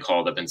getting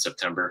called up in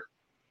September?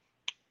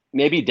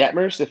 Maybe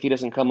Detmers, if he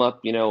doesn't come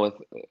up,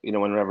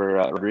 whenever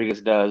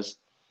Rodriguez does.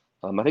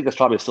 I think that's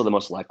probably still the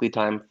most likely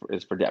time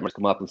is for Detmers to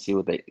come up and see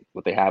what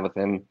they have with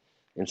him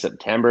in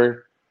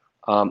September.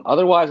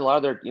 Otherwise, a lot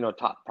of their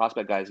top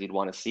prospect guys you'd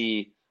want to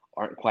see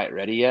aren't quite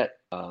ready yet.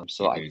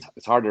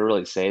 It's hard to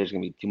really say. There's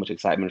going to be too much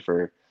excitement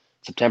for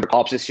September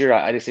call-ups this year.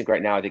 I just think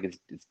right now I think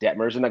it's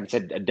Detmers, and like I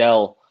said,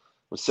 Adele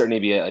would certainly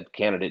be a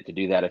candidate to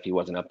do that if he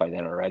wasn't up by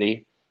then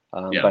already.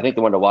 But I think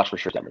the one to watch for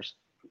sure is Detmers.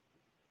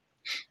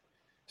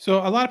 So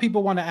a lot of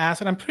people want to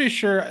ask, and I'm pretty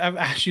sure I've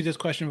asked you this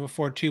question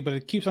before too, but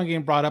it keeps on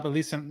getting brought up, at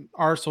least in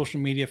our social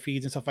media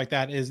feeds and stuff like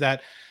that, is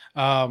that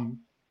not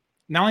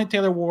only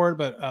Taylor Ward,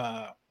 but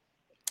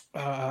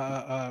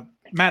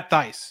Matt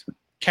Theis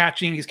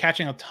he's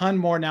catching a ton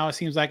more now, it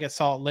seems like, at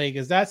Salt Lake.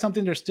 Is that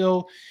something they're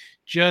still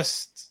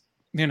just,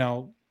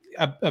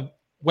 a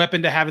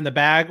weapon to have in the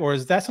bag, or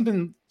is that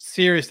something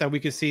serious that we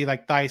could see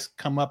like Theis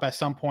come up at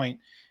some point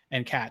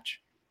and catch?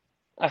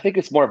 I think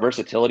it's more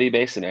versatility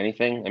based than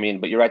anything. I mean,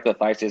 but you're right, though.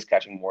 Theis is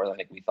catching more than I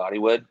think we thought he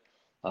would.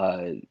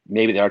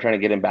 Maybe they are trying to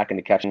get him back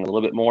into catching a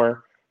little bit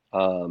more.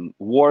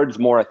 Ward's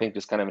more, I think,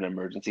 just kind of an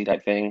emergency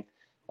type thing.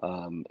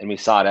 And we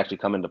saw it actually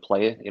come into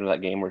play,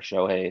 that game where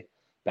Shohei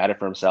batted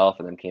for himself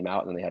and then came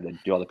out and then they had to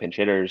do all the pinch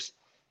hitters.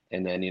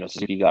 And then,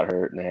 Suzuki got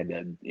hurt and they had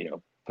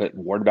to, put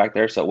Ward back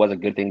there. So it was a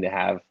good thing to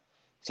have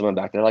someone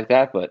back there like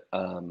that. But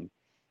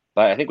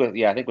I think with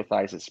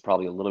Theis, it's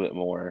probably a little bit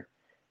more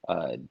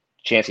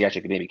chance he actually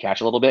could maybe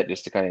catch a little bit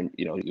just to kind of,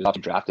 he was also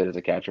drafted as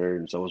a catcher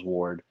and so was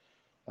Ward.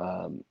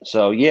 I'm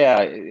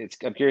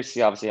curious to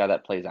see obviously how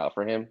that plays out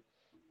for him.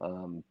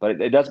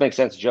 But it does make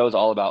sense. Joe's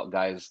all about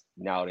guys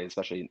nowadays,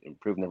 especially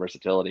improving their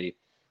versatility.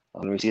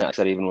 We've seen that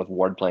even with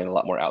Ward playing a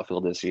lot more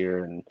outfield this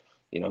year, and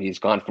he's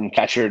gone from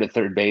catcher to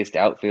third base to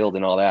outfield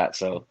and all that.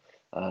 So,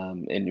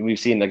 and we've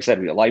seen, like I said,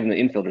 a lot of the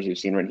infielders we've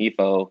seen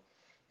Renhefo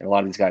and a lot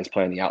of these guys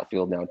playing the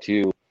outfield now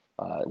too.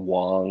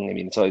 Wong. I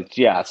mean, so it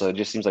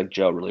just seems like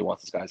Joe really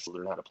wants his guys to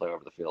learn how to play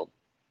over the field.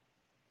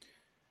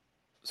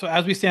 So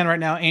as we stand right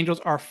now, Angels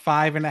are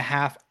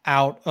 5.5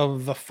 out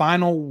of the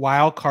final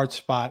wild card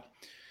spot.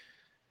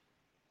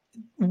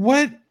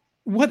 What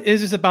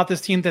is this about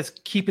this team that's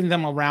keeping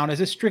them around? Is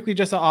it strictly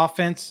just the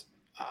offense?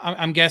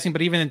 I'm guessing,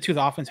 but even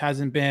the offense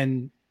hasn't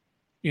been,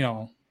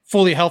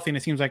 fully healthy, and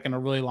it seems like in a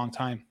really long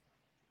time.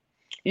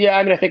 Yeah,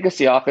 I mean, I think it's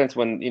the offense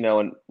when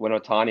when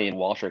Ohtani and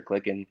Walsh are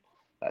clicking.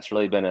 That's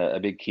really been a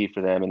big key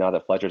for them. And now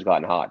that Fletcher's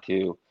gotten hot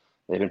too,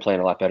 they've been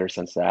playing a lot better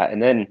since that.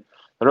 And then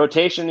the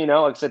rotation, like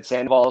I said,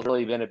 Sandoval has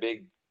really been a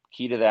big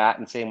key to that.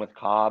 And same with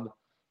Cobb.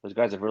 Those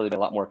guys have really been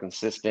a lot more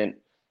consistent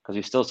because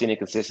we've still seen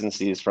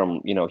inconsistencies from,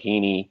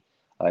 Heaney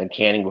and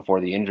Canning before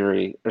the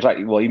injury.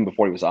 Even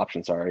before he was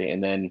optioned, sorry.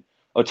 And then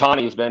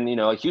Ohtani has been,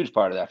 a huge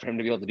part of that for him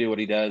to be able to do what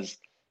he does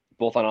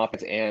both on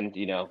offense and,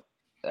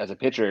 as a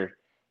pitcher.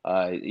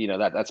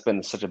 That's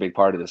been such a big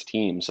part of this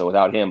team. So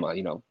without him,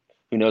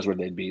 who knows where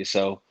they'd be.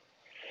 So,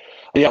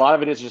 yeah, a lot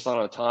of it is just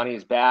on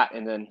Ohtani's bat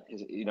and then,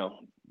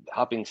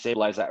 helping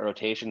stabilize that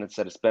rotation. It's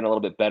been a little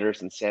bit better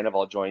since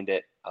Sandoval joined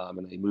it.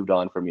 And they moved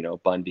on from,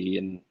 Bundy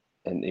and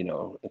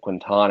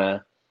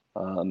Quintana.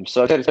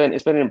 So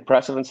it's been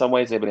impressive in some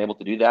ways. They've been able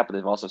to do that, but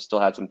they've also still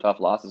had some tough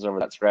losses over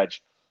that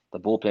stretch. The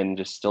bullpen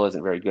just still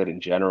isn't very good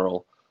in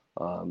general.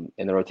 And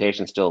the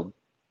rotation still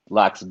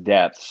lacks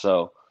depth.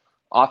 So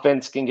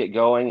offense can get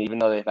going, even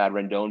though they've had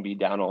Rendon be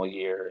down all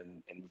year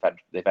and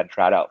they've had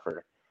Trout out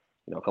for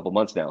a couple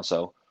months now.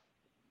 So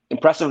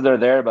impressive they're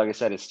there, but like I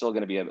said, it's still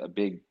going to be a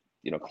big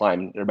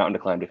climb or mountain to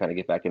climb to kind of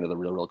get back into the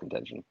real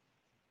contention.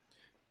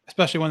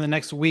 Especially when the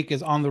next week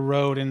is on the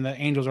road and the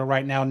Angels are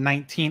right now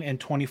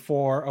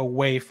 19-24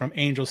 away from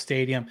Angel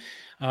Stadium.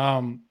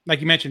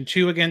 Like you mentioned,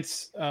 2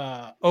 against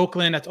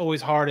Oakland. That's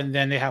always hard. And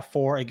then they have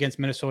 4 against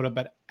Minnesota,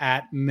 but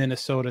at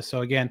Minnesota.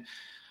 So again,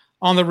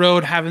 on the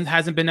road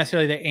hasn't been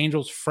necessarily the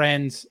Angels'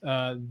 friends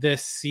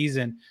this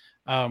season.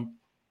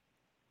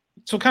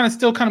 So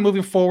still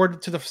moving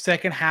forward to the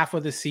second half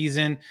of the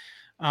season.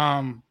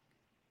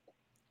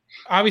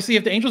 Obviously,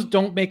 if the Angels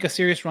don't make a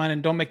serious run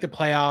and don't make the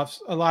playoffs,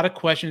 a lot of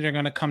questions are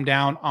going to come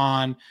down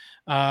on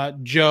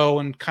Joe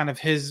and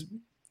his,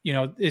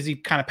 is he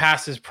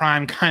past his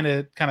prime kind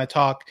of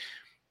talk.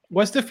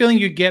 What's the feeling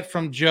you get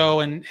from Joe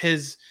and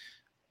his,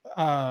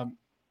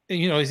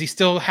 is he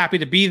still happy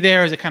to be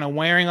there? Is it kind of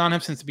wearing on him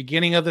since the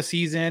beginning of the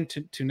season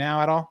to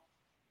now at all?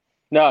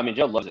 No, I mean,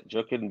 Joe loves it.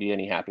 Joe couldn't be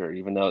any happier,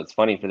 even though it's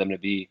funny for them to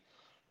be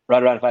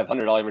right around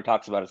 500. All he ever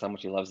talks about is how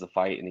much he loves the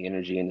fight and the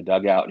energy in the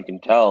dugout. And you can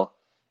tell,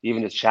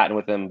 even just chatting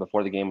with him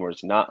before the game, where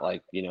it's not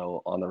like,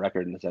 on the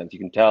record in the sense, you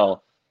can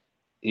tell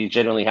he's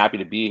genuinely happy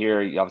to be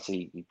here.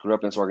 He grew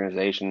up in this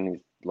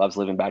organization. He loves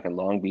living back in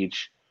Long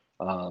Beach.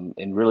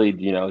 And really,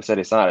 he said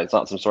it's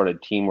not some sort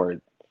of team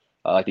where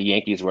like the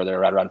Yankees where they're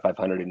right around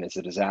 500 and it's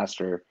a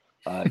disaster.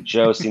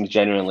 Joe seems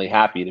genuinely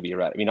happy to be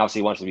around. I mean,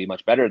 obviously he wants to be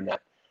much better than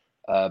that,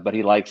 but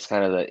he likes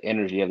kind of the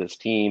energy of this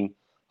team.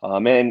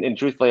 And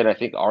truthfully, and I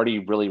think Artie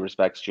really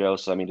respects Joe.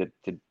 So, I mean,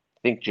 to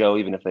think Joe,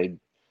 even if they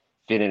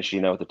finish,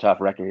 with a tough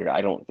record here,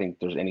 I don't think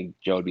there's any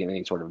Joe would be in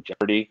any sort of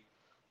jeopardy,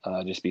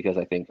 just because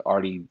I think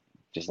Artie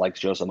just likes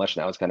Joe so much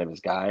now. It's kind of his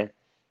guy.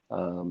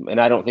 And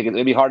I don't think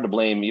it'd be hard to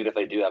blame, even if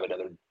they do have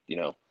another,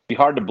 it'd be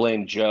hard to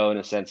blame Joe in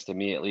a sense, to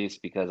me at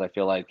least, because I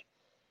feel like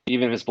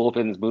even if his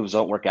bullpen's moves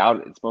don't work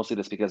out, it's mostly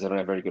just because they don't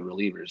have very good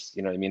relievers.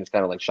 You know what I mean? It's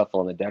kind of like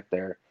shuffling the deck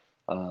there.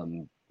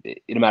 No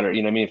matter,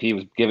 if he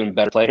was given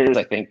better players,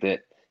 I think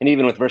that, and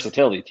even with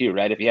versatility too,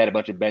 right? If he had a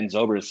bunch of Ben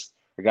Zobrist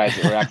or guys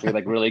that were actually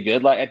like really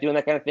good at doing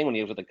that kind of thing when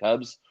he was with the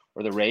Cubs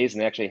or the Rays,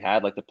 and they actually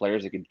had like the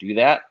players that could do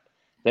that,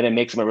 then it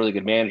makes him a really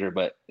good manager.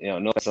 But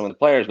no, some of the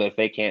players, but if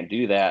they can't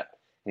do that,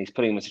 and he's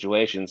putting them in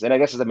situations, and I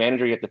guess as a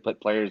manager, you have to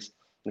put players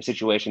in a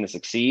situation to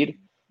succeed.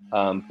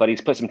 But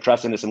he's put some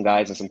trust into some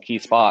guys in some key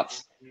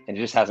spots, and it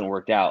just hasn't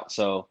worked out.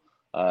 So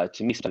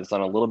to me, it's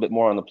on a little bit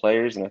more on the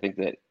players, and I think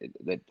that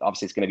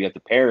obviously it's going to be up to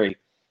Perry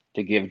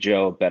to give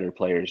Joe better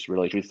players,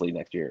 really truthfully,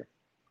 next year.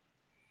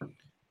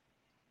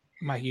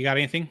 Mike, you got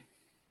anything?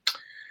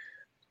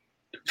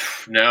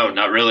 No,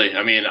 not really.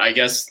 I mean, I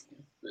guess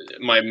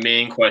my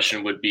main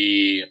question would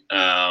be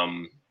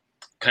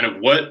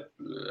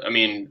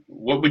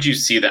what would you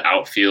see the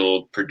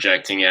outfield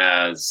projecting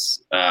as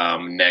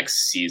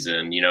next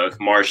season? If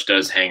Marsh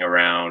does hang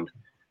around,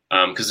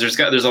 because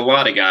there's a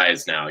lot of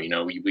guys now.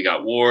 We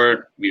got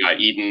Ward, we got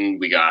Eaton,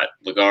 we got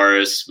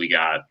Lagares, we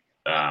got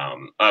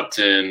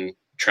Upton,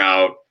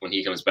 Trout when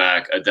he comes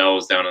back.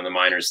 Adele's down in the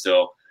minors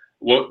still.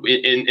 What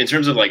in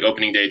terms of like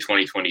opening day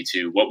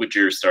 2022, what would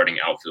your starting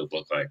outfield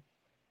look like?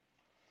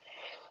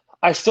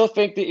 I still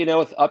think that,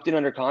 with Upton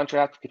under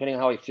contract, depending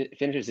on how he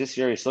finishes this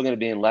year, he's still going to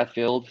be in left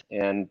field.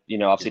 And,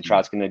 obviously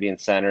Trout's going to be in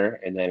center.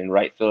 And then in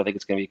right field, I think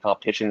it's going to be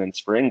competition in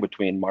spring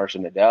between Marsh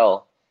and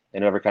Adele.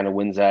 And whoever kind of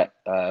wins that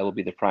will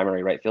be the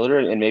primary right fielder.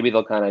 And maybe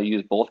they'll kind of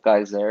use both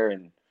guys there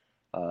and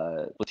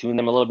platoon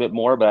them a little bit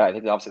more. But I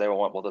think obviously they will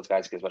want both those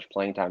guys to get as much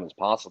playing time as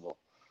possible.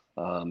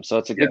 So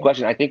it's a good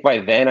question. I think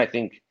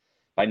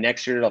by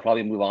next year, they'll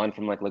probably move on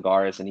from like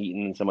Lagares and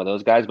Eaton and some of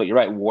those guys. But you're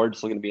right, Ward's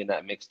still going to be in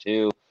that mix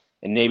too.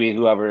 And maybe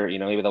whoever,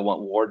 maybe they'll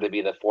want Ward to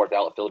be the fourth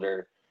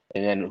outfielder.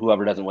 And then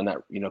whoever doesn't win that,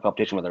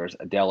 competition, whether it's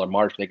Adele or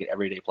Marsh, they get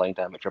everyday playing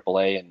time at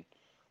AAA.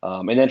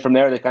 And then from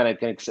there, they kind of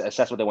can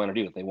assess what they want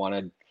to do. If they want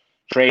to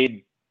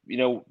trade,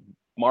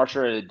 Marsh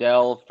or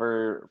Adele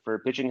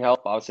for pitching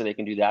help, obviously they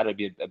can do that. It'd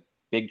be a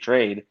big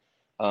trade.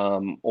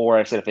 Or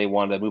I said if they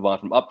wanted to move on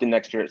from Upton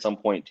next year at some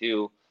point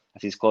too,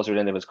 as he's closer to the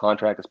end of his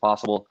contract as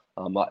possible.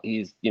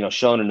 He's,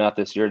 shown enough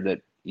this year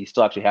that he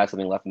still actually has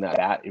something left in that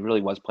bat. He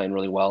really was playing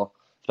really well,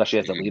 especially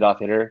as a leadoff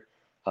hitter.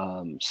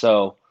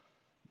 So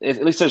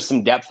at least there's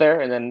some depth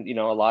there. And then,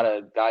 a lot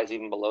of guys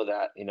even below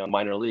that,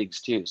 minor leagues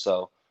too.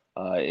 So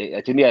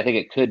to me, I think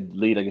it could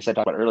lead, like I said,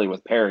 talked about earlier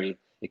with Perry,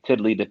 it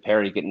could lead to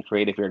Perry getting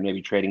creative here and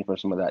maybe trading for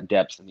some of that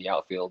depth in the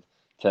outfield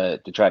to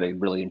try to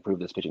really improve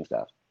this pitching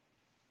staff.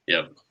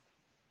 Yeah.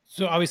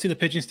 So obviously the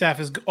pitching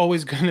staff is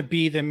always going to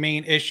be the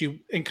main issue,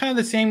 and kind of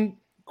the same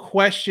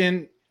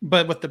question,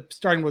 but with the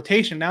starting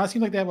rotation. Now it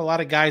seems like they have a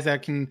lot of guys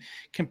that can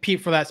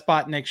compete for that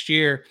spot next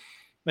year.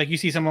 Like you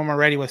see some of them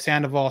already with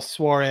Sandoval,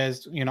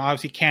 Suarez,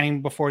 obviously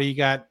Canning before he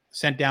got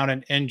sent down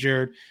and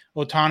injured.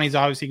 Ohtani's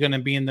obviously going to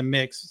be in the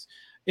mix.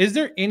 Is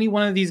there any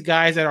one of these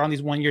guys that are on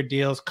these 1-year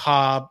deals,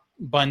 Cobb,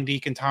 Bundy,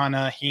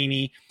 Quintana,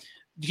 Heaney?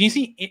 Can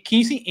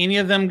you see any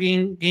of them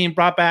getting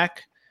brought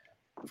back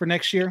for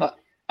next year?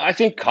 I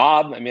think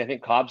Cobb. I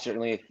think Cobb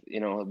certainly,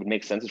 it would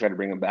make sense to try to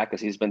bring him back because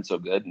he's been so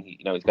good, and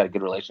he's got a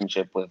good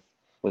relationship with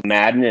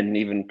Madden, and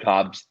even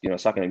Cobb's, I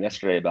was talking to him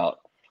yesterday about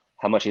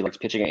how much he likes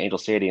pitching at Angel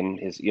Stadium.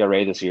 His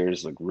ERA this year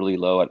is like really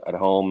low at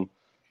home.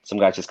 Some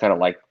guys just kind of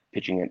like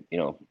pitching at,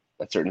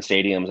 at certain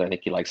stadiums. I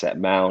think he likes that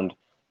mound.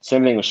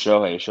 Same thing with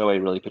Shohei.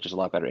 Shohei really pitches a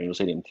lot better at Angel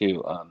Stadium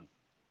too.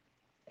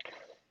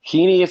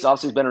 Heaney has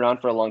obviously been around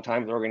for a long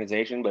time with the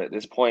organization, but at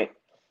this point,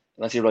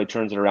 unless he really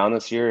turns it around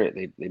this year,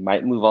 they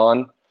might move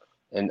on.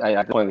 And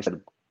I said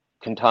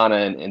Quintana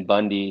and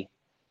Bundy,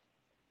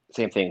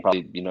 same thing,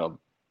 probably,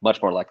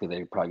 much more likely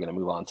they're probably going to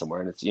move on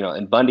somewhere. And it's,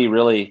 and Bundy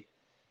really,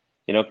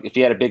 if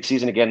he had a big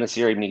season again this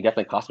year, I mean, he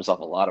definitely cost himself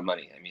a lot of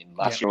money. I mean,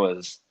 last year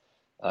was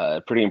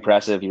pretty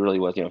impressive. He really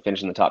was,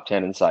 finishing the top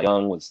 10 in Cy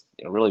Young, was,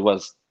 really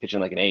was pitching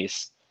like an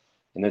ace.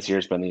 And this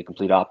year's been the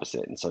complete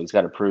opposite. And so he's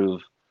got to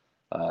prove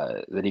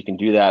that he can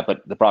do that.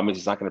 But the problem is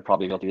he's not going to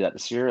probably be able to do that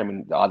this year. I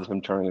mean, the odds of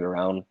him turning it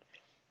around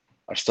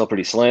are still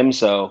pretty slim.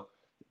 So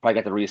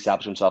probably got to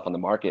reestablish himself on the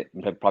market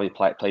and probably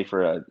play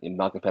for a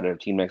non-competitive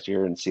team next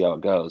year and see how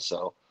it goes.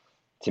 So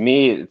to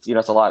me, it's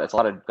a lot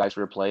of guys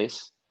to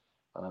replace.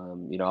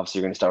 Obviously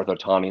you're going to start with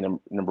Ohtani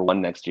number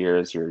one next year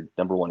as your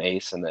number one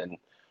ace, and then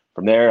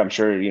from there, I'm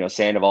sure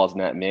Sandoval's in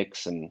that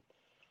mix, and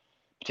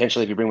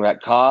potentially if you bring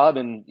back Cobb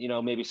and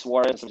maybe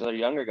Suarez and some other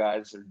younger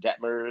guys, or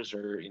Detmers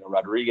or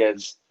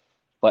Rodriguez,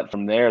 but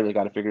from there they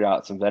got to figure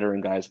out some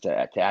veteran guys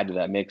to add to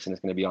that mix, and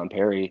it's going to be on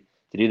Perry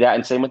to do that.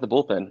 And same with the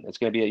bullpen, it's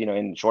going to be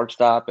in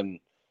shortstop and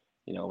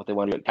what they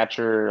want to do at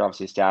catcher.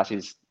 Obviously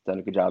Stassi's done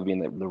a good job of being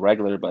the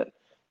regular, but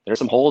there's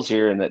some holes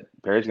here, and that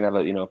Perry's going to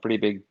have a pretty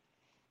big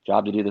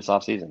job to do this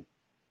offseason.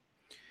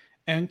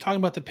 And talking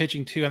about the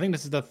pitching too, I think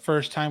this is the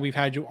first time we've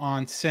had you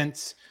on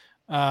since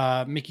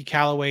Mickey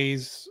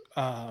Callaway's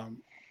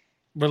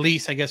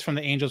release, I guess, from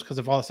the Angels because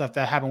of all the stuff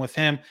that happened with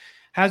him.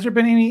 Has there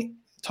been any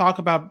talk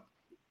about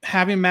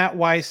having Matt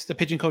Weiss, the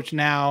pitching coach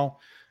now,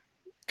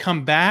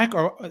 come back,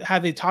 or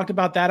have they talked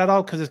about that at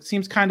all? Because it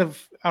seems kind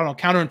of,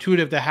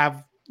 counterintuitive to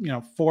have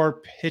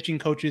 4 pitching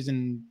coaches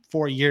in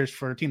 4 years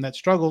for a team that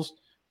struggles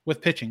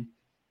with pitching.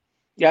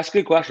 Yeah, it's a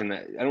good question.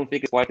 I don't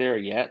think it's quite there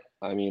yet.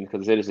 I mean,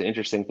 because it is an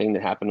interesting thing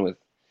that happened with,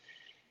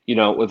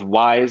 with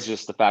Wise,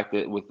 just the fact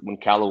that when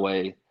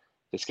Callaway,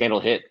 the scandal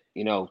hit,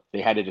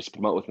 they had to just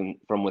promote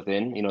from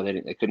within.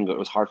 They couldn't go. It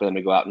was hard for them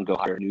to go out and go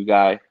hire a new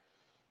guy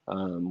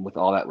with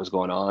all that was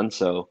going on.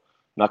 So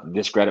not to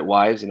discredit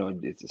Wise,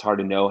 it's hard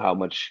to know how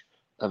much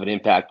of an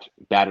impact,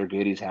 bad or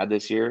good, he's had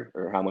this year,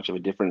 or how much of a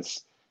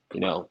difference,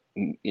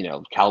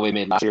 Callaway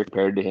made last year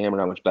compared to him, or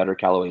how much better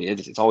Callaway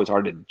is. It's always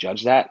hard to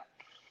judge that.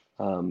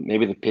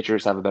 Maybe the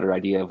pitchers have a better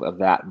idea of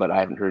that, but I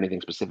haven't heard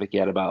anything specific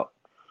yet about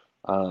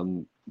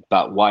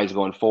Wise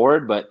going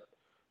forward. But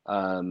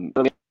really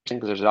interesting,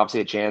 because there's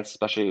obviously a chance,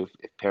 especially if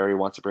Perry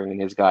wants to bring in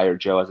his guy, or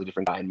Joe has a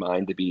different guy in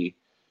mind to be,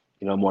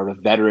 more of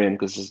a veteran,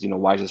 because this is,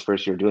 Wise's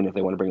first year doing it. If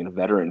they want to bring in a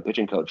veteran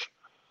pitching coach,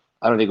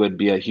 I don't think it would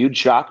be a huge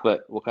shock,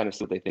 but we'll kind of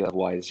see what they think of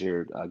Wise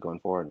here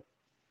going forward.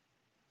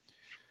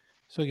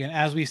 So again,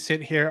 as we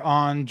sit here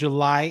on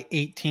July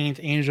 18th,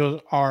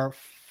 Angels are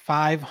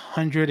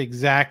 500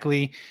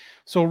 exactly.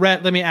 So,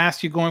 Rhett, let me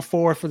ask you, going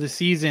forward for the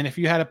season, if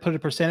you had to put a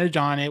percentage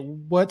on it,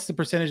 what's the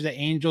percentage that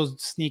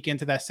Angels sneak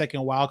into that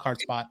second wild card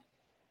spot?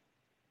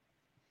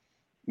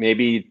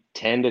 Maybe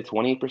 10 to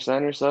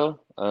 20% or so.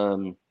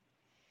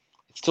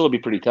 It still would be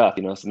pretty tough,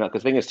 So because the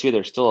thing is, too,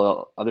 there's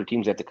still other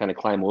teams that have to kind of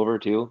climb over,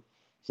 too.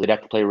 So they'd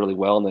have to play really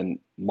well, and then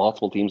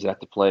multiple teams that have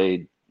to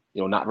play,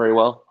 not very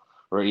well,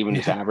 or even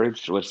just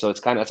average. So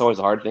that's always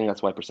a hard thing.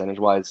 That's why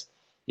percentage-wise,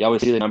 you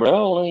always see the number, 5.5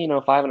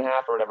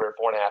 or whatever,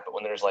 4.5. But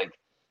when there's like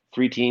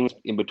 3 teams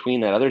in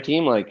between that other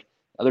team, like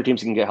other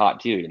teams can get hot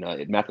too.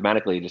 It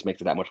mathematically just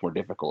makes it that much more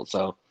difficult.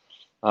 So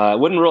I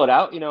wouldn't rule it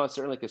out. It's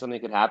certainly something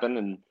could happen.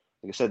 And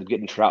like I said,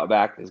 getting Trout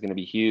back is going to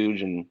be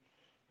huge, and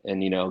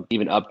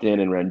even Upton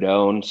and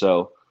Rendon.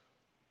 So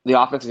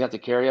the offense is going to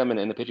have to carry them,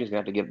 and the pitching is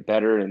going to have to get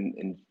better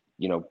and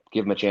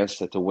give them a chance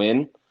to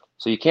win.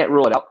 So you can't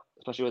rule it out,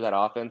 especially with that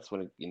offense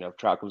when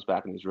Trout comes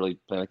back and he's really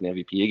playing like an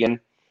MVP again.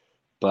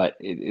 But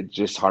it's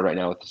just hard right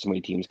now with so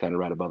many teams kind of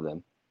right above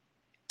them.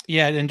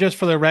 Yeah, and just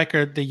for the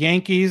record, the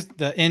Yankees,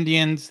 the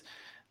Indians,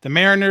 the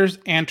Mariners,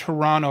 and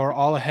Toronto are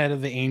all ahead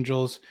of the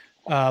Angels,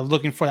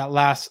 looking for that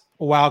last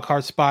wild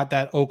card spot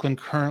that Oakland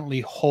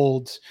currently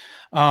holds.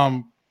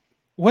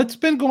 What's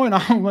been going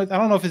on with, I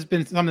don't know if it's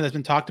been something that's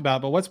been talked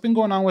about, but what's been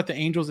going on with the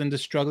Angels in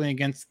just struggling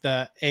against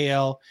the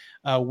AL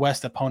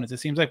West opponents? It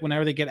seems like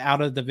whenever they get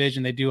out of the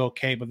division, they do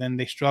okay, but then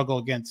they struggle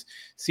against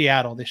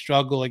Seattle. They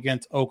struggle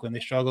against Oakland. They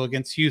struggle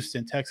against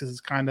Houston. Texas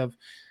is kind of,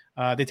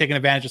 they're taking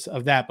advantage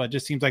of that, but it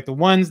just seems like the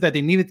ones that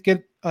they needed to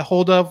get a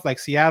hold of, like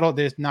Seattle,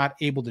 they're just not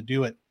able to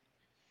do it.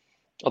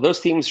 Well,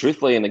 those teams,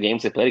 truthfully, in the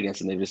games they played against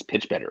them, they just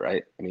pitch better,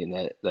 right? I mean,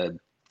 the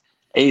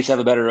A's have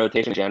a better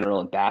rotation in general,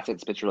 and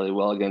Bassett's pitched really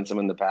well against them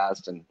in the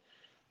past. And,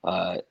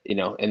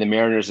 and the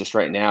Mariners just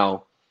right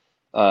now,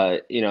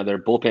 their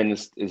bullpen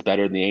is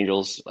better than the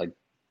Angels, like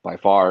by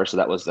far. So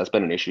that's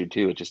been an issue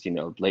too. It's just,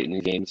 late in the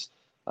games,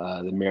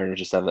 the Mariners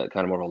just have that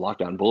kind of more of a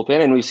lockdown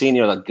bullpen. And we've seen,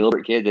 the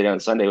Gilbert kid did on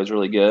Sunday was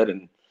really good.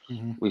 And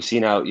we've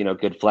seen how,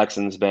 good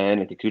Flexen's been,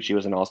 and Kikuchi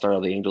was an all-star.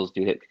 The Angels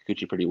do hit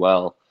Kikuchi pretty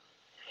well.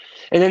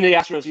 And then the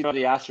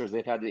Astros,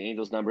 they've had the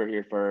Angels number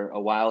here for a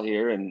while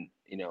here. And,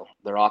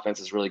 their offense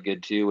is really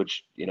good too,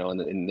 which, and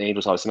the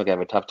Angels always seem like they have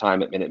a tough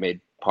time at Minute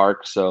Maid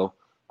Park. So,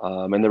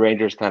 and the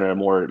Rangers kind of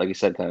more, like you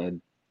said, kind of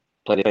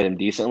play them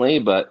decently.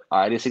 But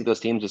I just think those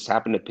teams just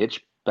happen to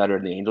pitch better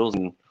than the Angels.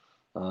 And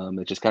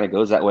it just kind of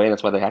goes that way. And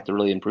that's why they have to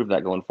really improve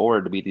that going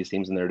forward to beat these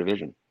teams in their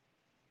division.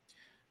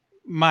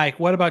 Mike,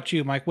 what about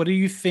you, Mike? What do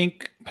you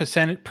think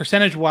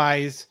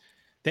percentage-wise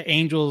the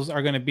Angels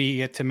are going to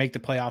be to make the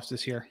playoffs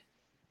this year?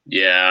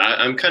 Yeah,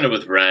 I'm kind of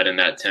with Rhett in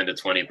that 10 to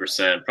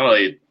 20%,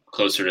 probably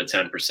closer to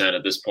 10%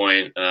 at this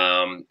point.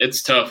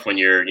 It's tough when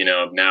you're,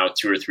 now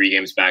 2 or 3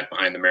 games back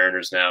behind the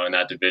Mariners now in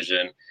that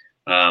division.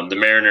 The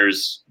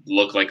Mariners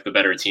look like the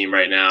better team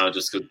right now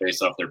just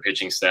based off their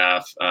pitching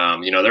staff.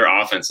 Their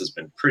offense has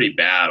been pretty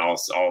bad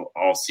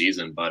all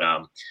season, but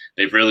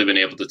they've really been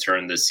able to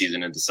turn this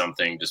season into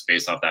something just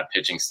based off that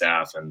pitching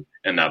staff and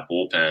that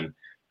bullpen,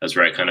 as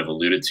Rhett kind of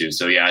alluded to.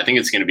 So, yeah, I think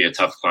it's going to be a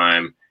tough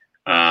climb.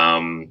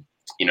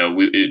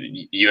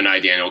 You and I,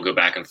 Daniel, go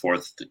back and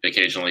forth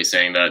occasionally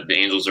saying that the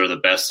Angels are the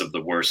best of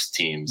the worst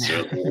teams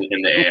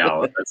in the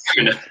AL. That's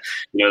kind of,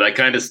 that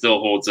kind of still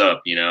holds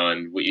up,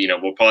 and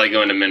we'll probably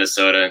go into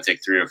Minnesota and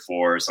take 3 or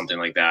 4 or something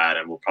like that.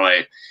 And we'll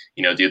probably,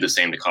 do the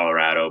same to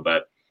Colorado.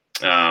 But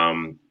I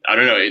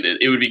don't know.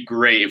 It would be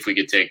great if we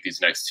could take these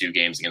next 2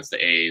 games against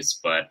the A's.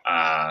 But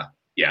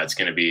yeah, it's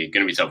going to be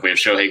tough. We have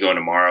Shohei going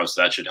tomorrow,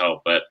 so that should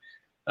help. But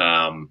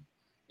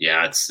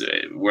yeah,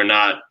 we're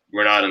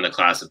not in the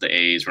class of the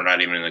A's. We're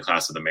not even in the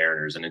class of the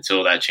Mariners. And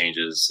until that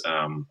changes,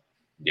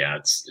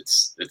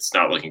 it's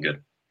not looking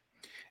good.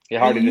 Yeah,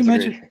 hard to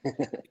disagree.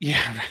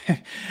 Yeah.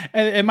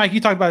 And Mike,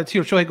 you talked about it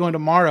too, Shohei going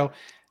tomorrow.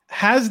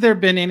 Has there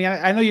been any,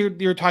 I know you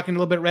were talking a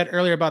little bit, Rhett,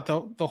 earlier about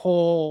the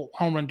whole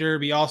home run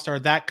derby, all-star,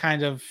 that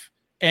kind of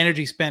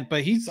energy spent,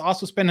 but he's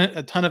also spent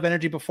a ton of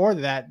energy before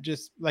that,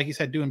 just like you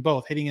said, doing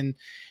both, hitting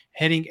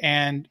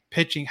and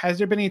pitching. Has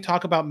there been any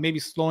talk about maybe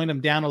slowing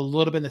him down a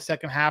little bit in the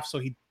second half so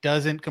he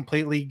doesn't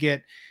completely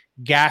get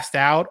gassed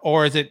out?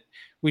 Or is it,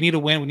 we need to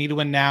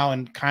win now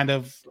and kind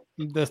of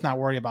let's not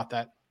worry about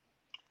that?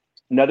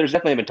 No, there's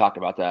definitely been talk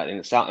about that.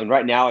 And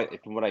right now,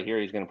 from what I hear,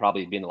 he's going to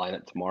probably be in the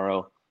lineup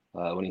tomorrow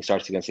when he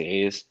starts against the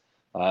A's.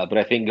 But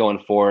I think going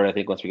forward,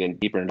 once we get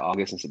deeper into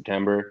August and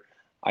September,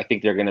 I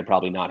think they're going to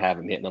probably not have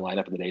him hit in the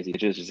lineup in the days he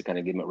pitches, just to kind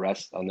of give him a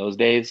rest on those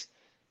days.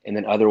 And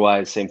then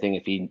otherwise, same thing.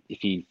 If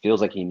he feels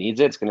like he needs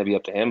it, it's going to be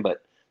up to him.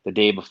 But the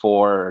day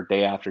before or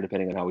day after,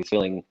 depending on how he's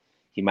feeling,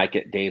 he might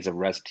get days of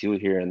rest too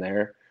here and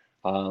there.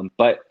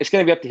 But it's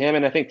going to be up to him.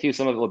 And I think too,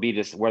 some of it will be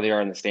just where they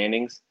are in the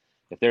standings.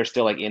 If they're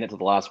still like in it to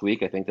the last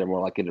week, I think they're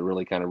more likely to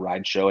really kind of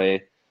ride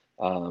Shohei.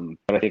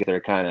 But I think if they're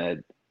kind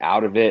of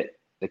out of it,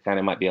 they kind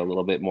of might be a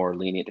little bit more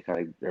lenient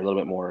they're a little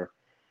bit more,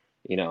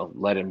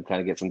 let him kind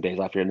of get some days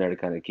off here and there to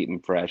kind of keep him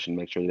fresh and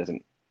make sure he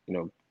doesn't,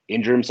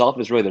 injure himself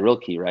is really the real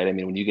key, right? I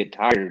mean, when you get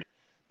tired,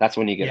 that's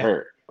when you get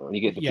hurt. When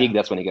you get fatigued,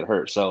 that's when you get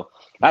hurt. So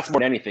that's more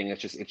than anything.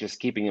 It's just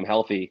keeping him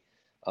healthy.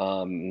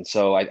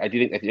 So I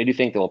do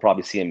think that we'll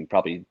probably see him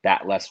probably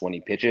bat less when he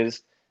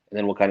pitches, and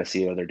then we'll kind of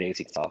see other days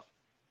he gets off.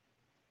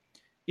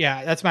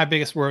 Yeah, that's my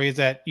biggest worry is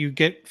that you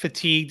get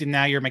fatigued and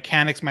now your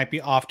mechanics might be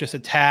off just a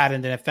tad.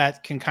 And then if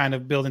that can kind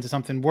of build into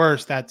something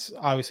worse, that's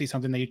obviously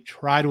something that you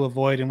try to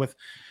avoid. And with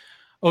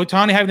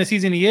Ohtani having the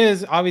season he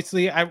is,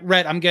 obviously,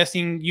 Rhett, I'm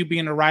guessing you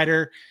being a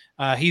writer,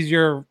 he's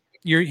your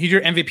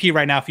MVP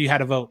right now if you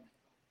had a vote.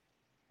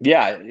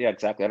 Yeah,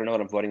 exactly. I don't know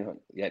what I'm voting on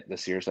yet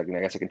this year, so I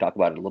guess I can talk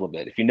about it a little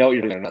bit. If you know what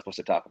you're doing, I'm not supposed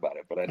to talk about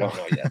it, but I don't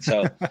know yet.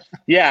 So,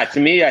 yeah, to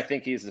me, I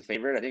think he's the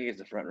favorite. I think he's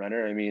the front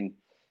runner. I mean,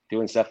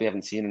 doing stuff we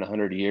haven't seen in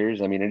 100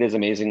 years. I mean, it is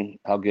amazing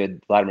how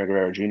good Vladimir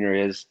Guerrero Jr.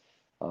 is.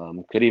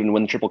 Could even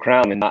win the Triple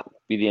Crown and not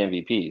be the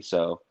MVP.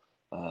 So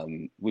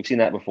we've seen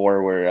that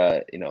before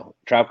where,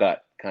 Trout got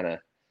kind of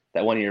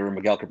that one year where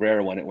Miguel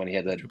Cabrera won it when he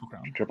had the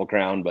Triple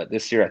Crown. But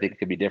this year, I think it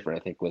could be different.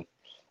 I think with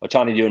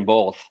Ohtani doing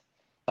both,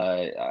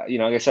 like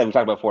I said, we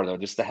talked about before, though,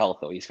 just the health,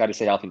 though. He's got to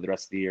stay healthy the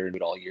rest of the year and do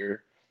it all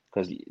year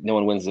because no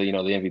one wins the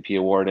MVP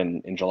award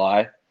in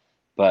July.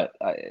 But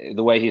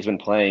the way he's been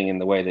playing and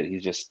the way that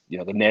he's just,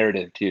 the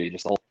narrative too,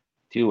 just the whole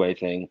two-way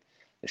thing,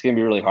 it's going to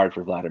be really hard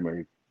for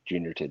Vladimir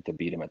Jr. to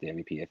beat him at the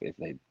MVP if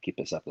they keep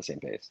this up the same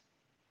pace.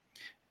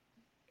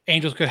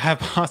 Angels could have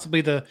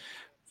possibly the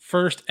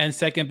first and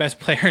second best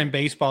player in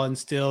baseball and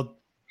still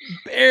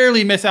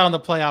barely miss out on the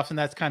playoffs. And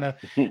that's kind of,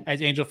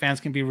 as Angel fans,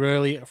 can be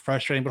really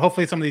frustrating. But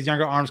hopefully some of these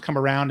younger arms come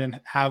around and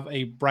have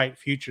a bright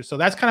future. So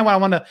that's kind of what I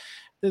want to,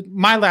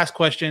 my last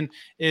question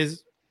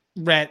is,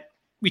 Rhett,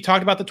 we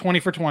talked about the 20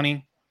 for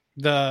 20,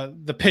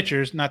 the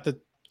pitchers, not the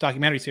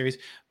documentary series,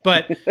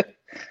 but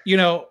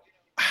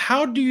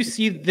how do you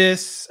see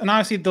this? And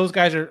obviously those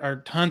guys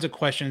are tons of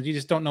questions. You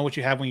just don't know what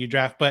you have when you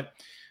draft, but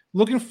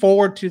looking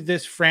forward to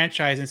this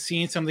franchise and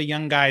seeing some of the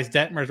young guys,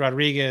 Detmers,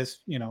 Rodriguez,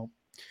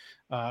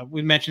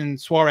 we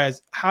mentioned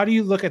Suarez. How do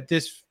you look at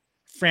this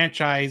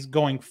franchise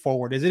going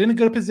forward? Is it in a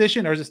good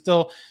position or is it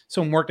still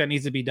some work that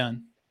needs to be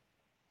done?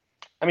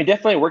 I mean,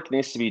 definitely work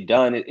needs to be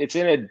done. It's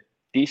in a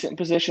decent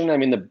position. I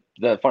mean,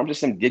 the farm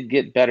system did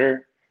get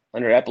better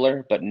under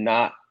Epler, but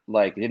not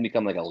like it didn't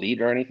become like a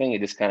lead or anything.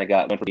 It just kind of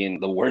went from being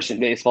the worst in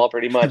baseball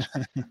pretty much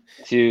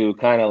to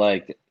kind of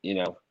like,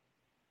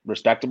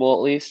 respectable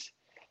at least.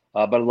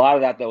 But a lot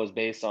of that though was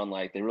based on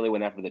like they really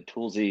went after the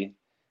toolsy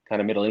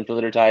kind of middle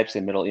infielder types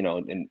and middle,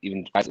 and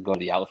even guys that go to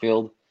the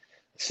outfield.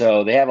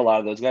 So they have a lot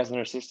of those guys in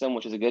their system,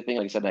 which is a good thing.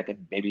 Like I said, that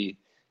could maybe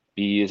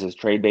be used as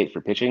trade bait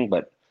for pitching,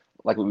 but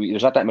like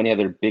there's not that many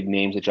other big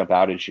names that jump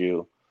out at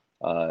you.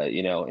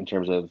 In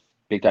terms of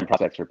big time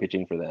prospects for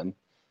pitching for them.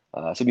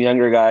 some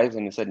younger guys,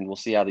 and he said we'll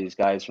see how these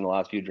guys from the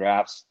last few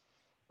drafts,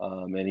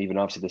 and even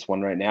obviously this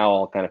one right now,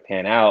 all kind of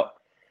pan out.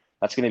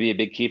 That's going to be a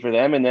big key for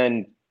them. And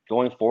then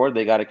going forward,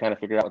 they got to kind of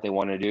figure out what they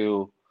want to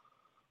do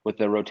with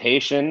the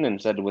rotation,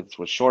 and said with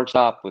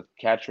shortstop, with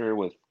catcher,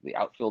 with the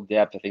outfield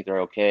depth. I think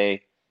they're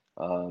okay.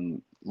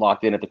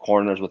 Locked in at the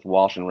corners with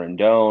Walsh and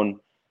Rendon.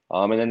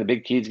 And then the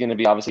big key is going to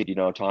be obviously,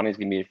 Ohtani's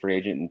going to be a free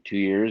agent in 2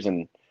 years.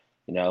 And,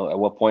 at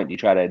what point do you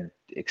try to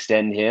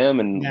extend him,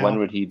 and when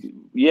would he be?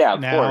 Yeah,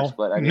 of course.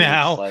 But I mean,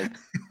 it's like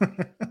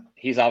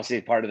he's obviously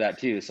a part of that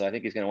too. So I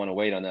think he's going to want to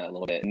wait on that a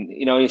little bit. And,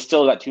 he's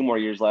still got 2 more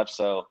years left.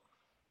 So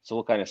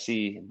we'll kind of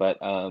see. But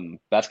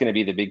that's going to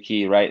be the big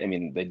key, right? I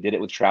mean, they did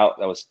it with Trout.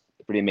 That was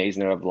pretty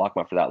amazing to have locked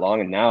him up for that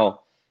long. And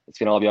now it's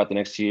going to all be out the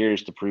next 2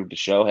 years to prove to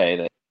Shohei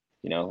that,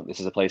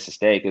 this is a place to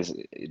stay. Because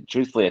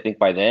truthfully, I think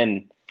by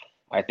then,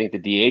 I think the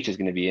DH is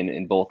going to be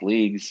in both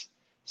leagues.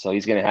 So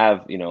he's going to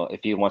have, if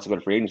he wants to go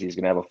to free agency, he's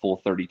going to have a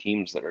full 30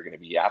 teams that are going to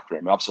be after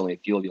him. Obviously, only a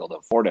few will be able to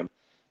afford him,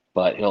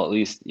 but he'll at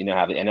least,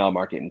 have the NL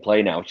market in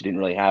play now, which he didn't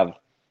really have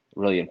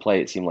in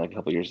play, it seemed like a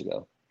couple of years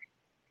ago.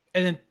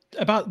 And then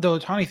about the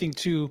Ohtani thing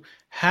too,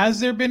 has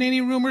there been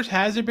any rumors?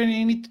 Has there been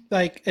any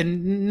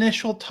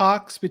initial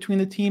talks between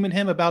the team and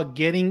him about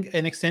getting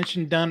an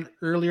extension done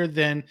earlier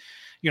than,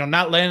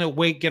 not letting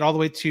it get all the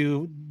way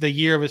to the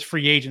year of his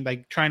free agent,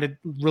 like trying to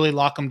really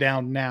lock him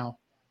down now?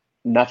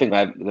 Nothing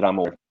that I'm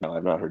aware of. No,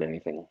 I've not heard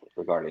anything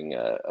regarding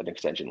an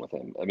extension with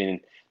him. I mean,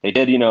 they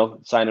did,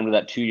 sign him to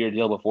that 2-year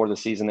deal before the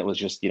season. That was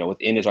just,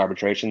 within his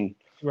arbitration,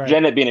 right. Which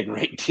ended up being a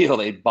great deal.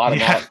 They bought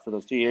him out for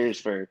those 2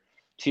 years for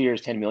 2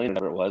 years, $10 million,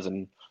 whatever it was.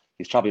 And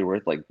he's probably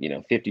worth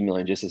 $50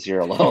 million just this year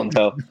alone.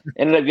 So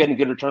ended up getting a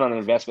good return on an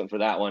investment for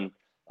that one.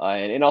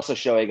 And also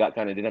Shohei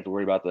didn't have to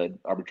worry about the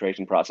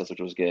arbitration process,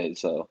 which was good.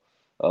 So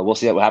we'll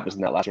see what happens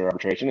in that last year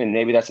arbitration. And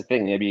maybe that's the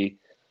thing. Maybe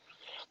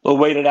they'll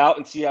wait it out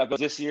and see how it goes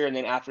this year, and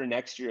then after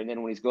next year, and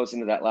then when he goes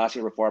into that last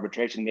year before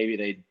arbitration, maybe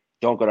they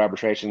don't go to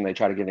arbitration. They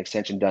try to get an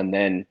extension done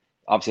then.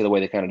 Obviously, the way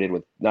they kind of did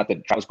with, not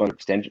that Trout was going to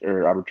extension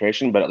or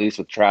arbitration, but at least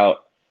with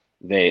Trout,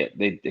 they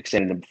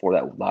extended him before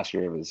that last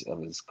year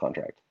of his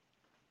contract.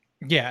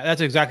 Yeah,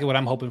 that's exactly what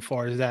I'm hoping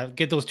for, is that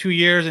get those 2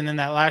 years, and then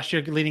that last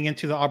year leading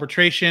into the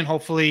arbitration,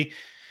 hopefully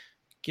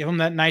give him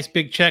that nice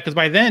big check. Because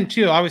by then,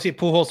 too, obviously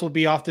Pujols will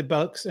be off the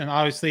books, and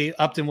obviously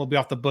Upton will be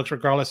off the books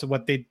regardless of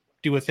what they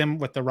do with him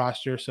with the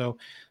roster. So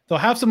they'll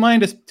have some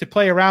money to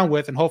play around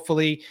with, and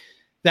hopefully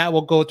that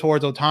will go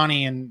towards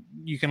Ohtani, and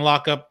you can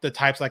lock up the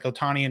types like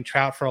Ohtani and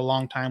Trout for a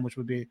long time, which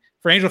would be,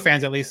 for Angel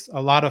fans at least,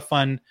 a lot of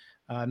fun.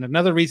 And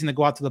another reason to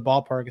go out to the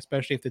ballpark,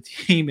 especially if the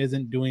team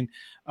isn't doing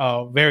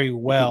very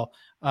well.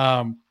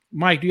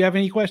 Mike, do you have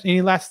any questions?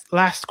 Any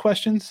last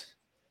questions?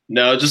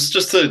 No,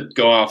 just to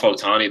go off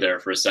Ohtani there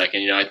for a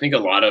second. I think a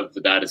lot of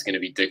that is going to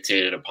be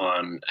dictated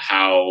upon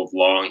how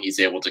long he's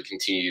able to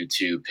continue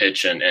to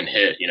pitch and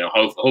hit.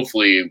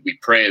 Hopefully we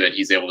pray that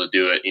he's able to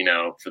do it,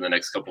 for the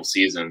next couple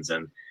seasons,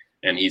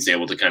 and he's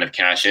able to kind of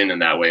cash in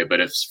that way. But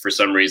if for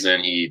some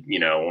reason he,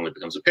 only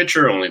becomes a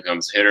pitcher, only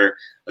becomes a hitter,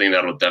 I think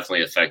that'll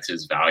definitely affect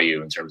his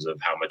value in terms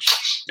of how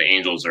much the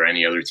Angels or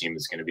any other team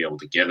is going to be able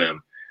to give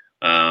him.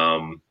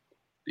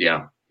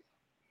 Yeah.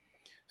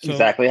 So,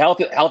 exactly.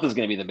 Health is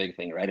going to be the big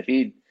thing, right? If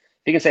he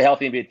can stay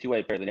healthy and be a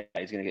two-way player, then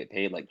he's going to get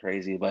paid like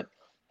crazy. But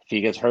if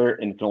he gets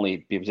hurt and can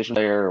only be a position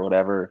player or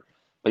whatever,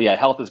 but yeah,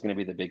 health is going to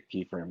be the big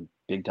key for him,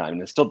 big time.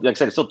 And it's still, like I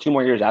said, it's still 2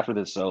 more years after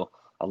this, so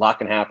a lot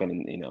can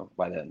happen,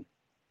 by then.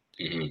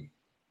 Mm-hmm.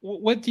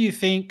 What do you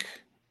think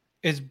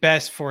is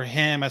best for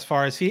him as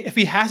far as if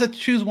he has to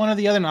choose one or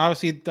the other? And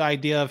obviously, the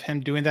idea of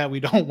him doing that we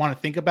don't want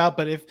to think about,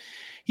 but if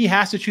he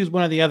has to choose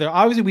one or the other.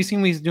 Obviously, we've seen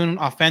what he's doing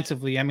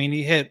offensively. I mean,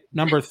 he hit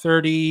number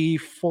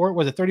 34.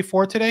 Was it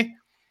 34 today?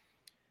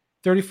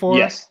 34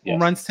 yes.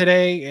 runs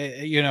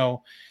today.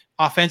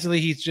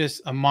 Offensively, he's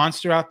just a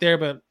monster out there.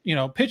 But,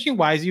 pitching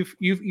wise, you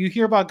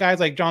hear about guys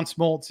like John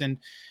Smoltz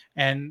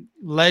and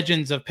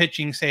legends of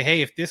pitching say,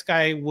 hey, if this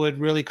guy would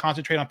really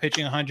concentrate on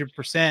pitching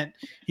 100%,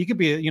 he could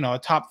be a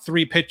top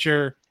 3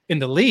 pitcher in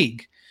the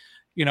league.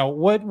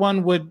 What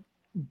one would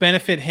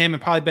benefit him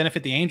and probably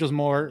benefit the Angels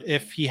more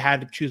if he had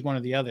to choose one or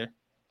the other?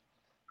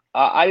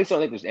 I just don't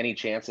think there's any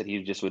chance that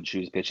he just would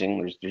choose pitching.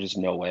 There's just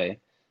no way.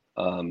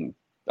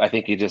 I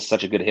think he's just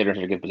such a good hitter,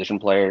 such a good position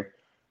player.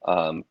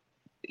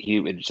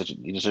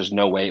 There's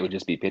no way it would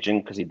just be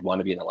pitching, because he'd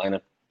want to be in the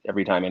lineup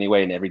every time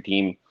anyway, and every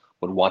team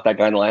would want that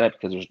guy in the lineup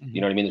because there's,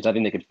 you know what I mean? There's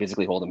nothing that could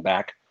physically hold him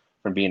back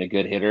from being a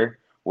good hitter.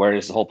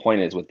 Whereas the whole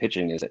point is with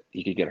pitching is that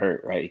he could get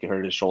hurt, right? He could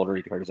hurt his shoulder,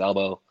 he could hurt his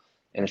elbow,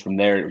 and from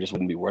there it just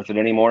wouldn't be worth it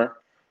anymore.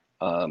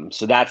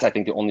 So that's, I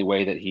think, the only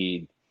way that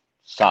he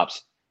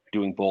stops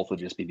doing both would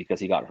just be because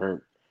he got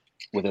hurt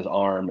with his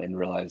arm and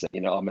realized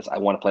that, I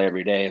want to play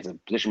every day as a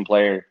position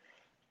player,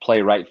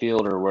 play right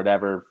field or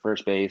whatever,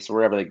 first base, or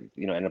wherever they,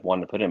 end up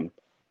wanting to put him.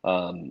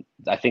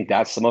 I think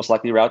that's the most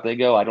likely route they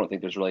go. I don't think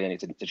there's really any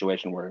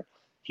situation where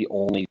he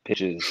only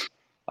pitches.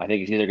 I think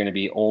he's either going to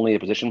be only a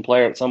position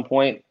player at some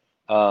point,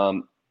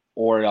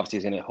 or obviously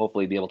he's going to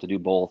hopefully be able to do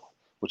both,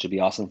 which would be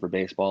awesome for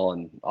baseball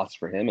and awesome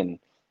for him and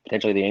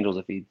potentially the Angels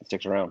if he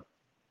sticks around.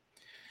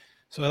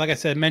 So like I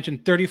said,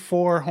 mentioned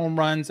 34 home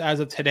runs as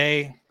of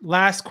today.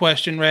 Last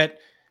question, Rhett.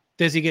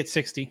 Does he get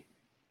 60?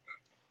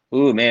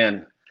 Ooh,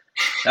 man.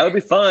 That would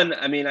be fun.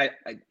 I mean,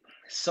 it's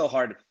so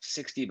hard,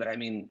 60, but I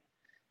mean,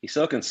 he's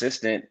so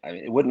consistent. I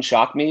mean, it wouldn't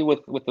shock me with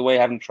the way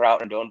having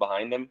Trout and Doan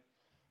behind him,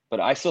 but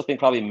I still think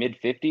probably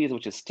mid-50s,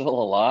 which is still a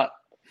lot.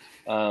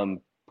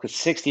 Because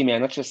 60,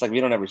 man, that's just like, we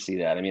don't ever see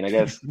that. I mean, I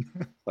guess,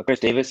 Chris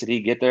Davis, did he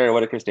get there? Or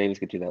what did Chris Davis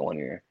get to that one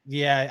year?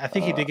 Yeah, I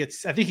think he did get,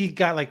 I think he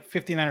got like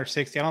 59 or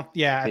 60. I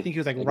think he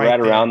was like right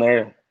around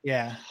there.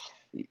 Yeah.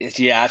 It's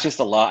just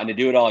a lot. And to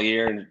do it all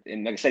year.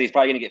 And like I said, he's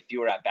probably going to get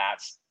fewer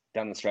at-bats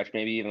down the stretch,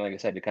 maybe even, like I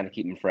said, to kind of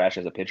keep him fresh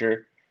as a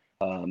pitcher.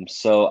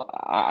 So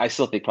I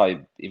still think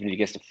probably even if he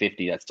gets to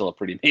 50, that's still a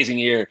pretty amazing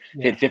year.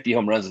 Yeah. Hit 50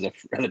 home runs as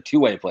a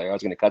two-way player. I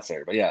was going to cut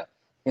there, but yeah.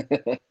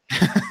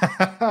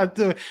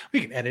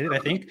 We can edit it, I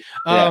think.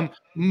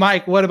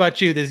 Mike, what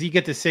about you? Does he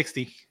get to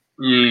 60?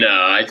 No,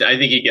 I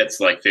think he gets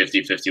like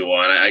 50,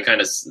 51. I kind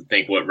of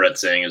think what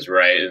Rhett's saying is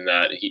right in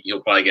that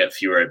he'll probably get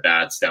fewer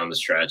at-bats down the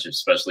stretch,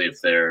 especially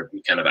if they're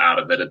kind of out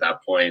of it at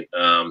that point.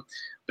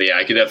 But yeah,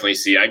 I could definitely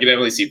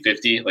see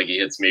 50, like he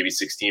hits maybe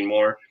 16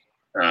 more.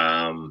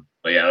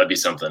 But yeah, that'd be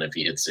something if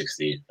he hits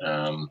 60.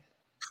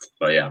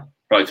 But yeah,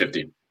 probably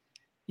 50.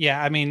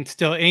 Yeah, I mean,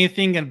 still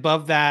anything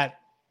above that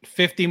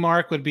 50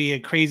 mark would be a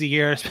crazy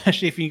year,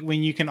 especially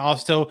when you can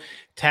also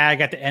tag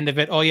at the end of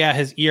it. Oh yeah,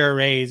 his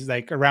ERA is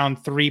like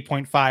around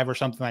 3.5 or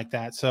something like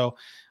that. So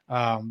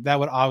that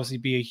would obviously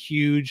be a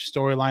huge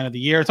storyline of the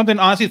year. Something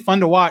honestly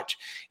fun to watch,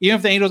 even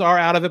if the Angels are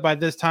out of it by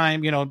this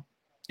time.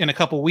 In a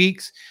couple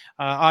weeks,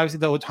 obviously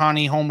the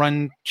Ohtani home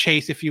run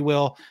chase, if you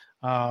will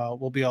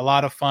be a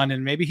lot of fun,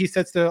 and maybe he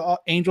sets the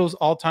Angels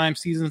all-time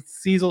single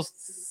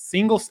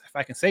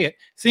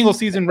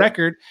season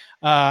record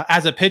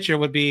as a pitcher.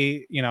 Would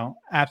be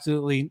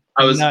absolutely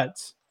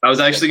nuts. I was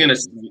actually going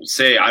to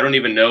say I don't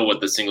even know what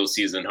the single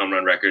season home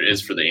run record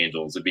is for the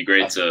Angels. It'd be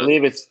great I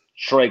believe it's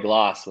Troy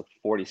Glass with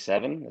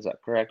 47. Is that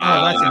correct?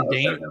 Oh, that's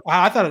insane.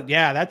 Wow, I thought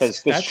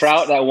that's because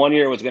Trout that one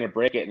year was going to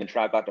break it, and then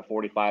Trout got to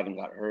 45 and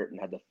got hurt and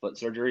had the foot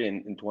surgery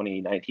in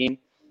 2019.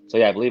 So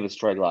yeah, I believe it's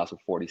Troy Glass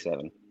with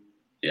 47.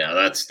 Yeah,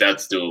 that's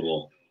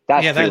doable.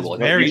 That's doable.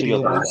 Very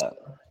doable.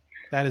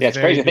 That is it's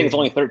crazy. I think it's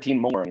only 13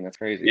 more. I mean, that's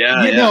crazy.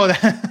 Yeah,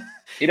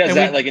 he does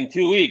that like in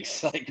 2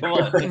 weeks. Like, come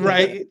on,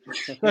 right?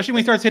 Especially when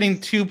he starts hitting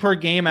 2 per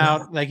game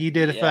out, like he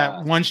did for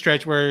that one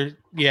stretch where,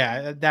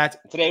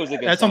 today was a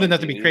good. That's something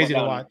that's gonna be crazy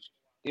to watch.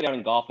 He down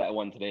in golf that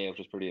one today, which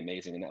was pretty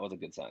amazing, and that was a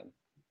good sign.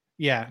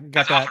 Yeah,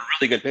 got that. A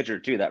really good pitcher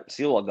too. That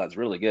Seal that's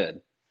really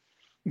good.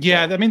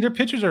 Yeah, I mean their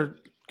pitchers are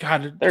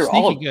they're sneaky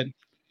all good.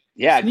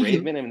 Yeah,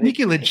 Graveman. I mean,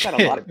 sneaky legit.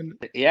 I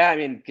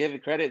mean,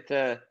 give credit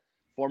to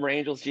former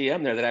Angels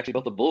GM there that actually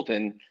built a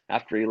bullpen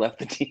after he left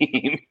the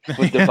team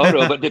with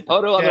Dipoto. But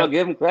Dipoto, I'm going to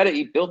give him credit.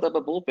 He built up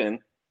a bullpen.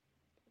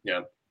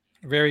 Yeah.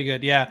 Very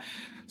good. Yeah.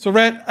 So,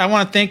 Rhett, I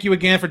want to thank you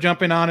again for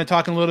jumping on and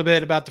talking a little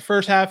bit about the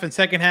first half and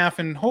second half,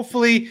 and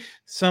hopefully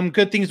some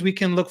good things we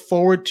can look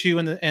forward to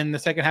in the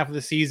second half of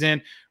the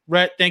season.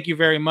 Rhett, thank you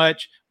very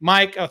much.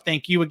 Mike,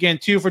 thank you again,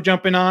 too, for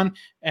jumping on.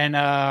 And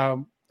I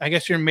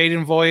guess your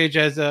maiden voyage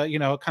as a,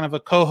 kind of a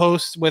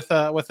co-host with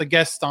a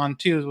guest on,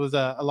 too, was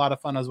a lot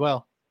of fun as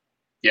well.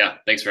 Yeah,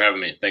 thanks for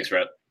having me. Thanks,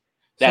 Rhett.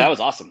 Yeah, that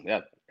was awesome. Yeah,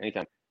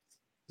 anytime.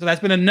 So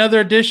that's been another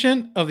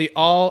edition of the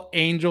All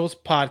Angels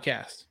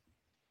podcast.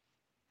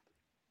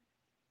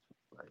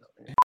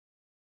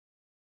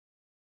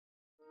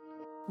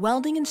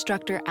 Welding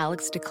instructor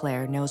Alex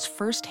DeClaire knows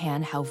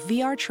firsthand how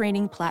VR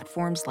training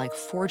platforms like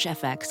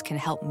ForgeFX can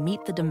help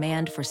meet the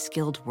demand for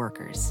skilled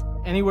workers.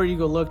 Anywhere you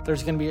go look,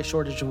 there's going to be a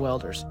shortage of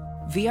welders.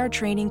 VR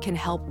training can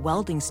help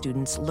welding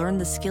students learn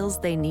the skills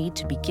they need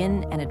to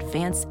begin and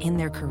advance in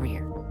their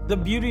career. The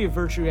beauty of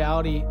virtual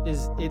reality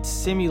is it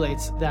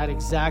simulates that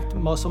exact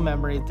muscle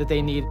memory that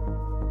they need.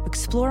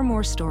 Explore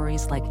more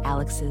stories like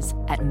Alex's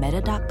at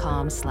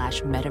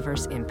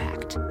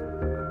meta.com/metaverseimpact.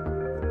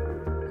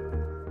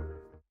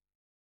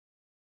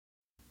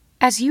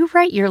 As you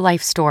write your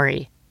life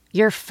story,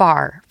 you're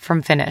far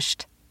from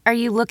finished. Are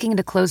you looking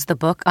to close the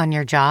book on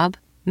your job?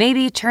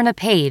 Maybe turn a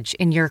page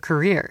in your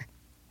career?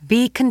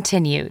 Be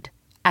continued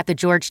at the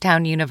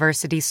Georgetown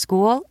University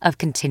School of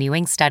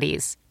Continuing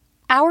Studies.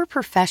 Our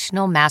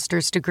professional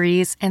master's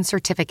degrees and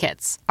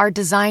certificates are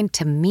designed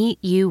to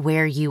meet you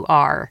where you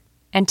are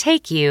and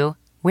take you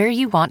where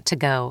you want to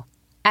go.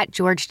 At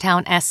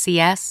Georgetown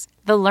SCS,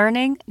 the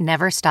learning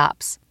never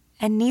stops,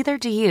 and neither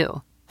do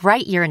you.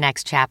 Write your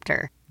next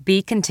chapter.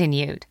 Be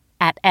continued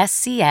at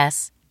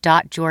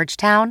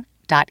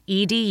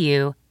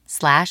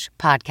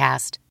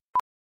scs.georgetown.edu/podcast.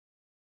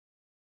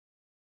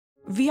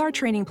 VR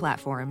training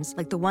platforms,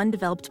 like the one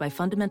developed by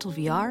Fundamental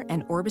VR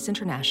and Orbis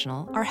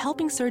International, are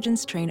helping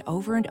surgeons train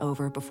over and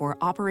over before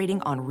operating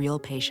on real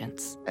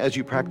patients. As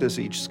you practice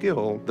each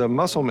skill, the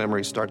muscle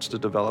memory starts to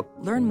develop.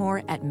 Learn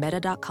more at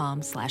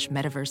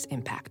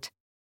meta.com/metaverseimpact.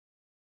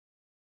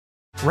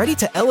 Ready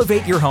to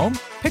elevate your home?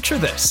 Picture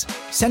this: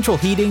 central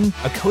heating,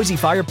 a cozy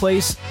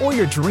fireplace, or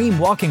your dream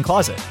walk-in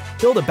closet.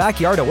 Build a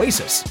backyard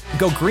oasis,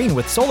 go green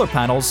with solar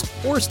panels,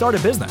 or start a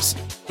business.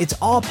 It's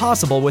all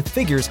possible with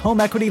Figure's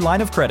home equity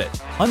line of credit.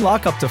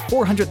 Unlock up to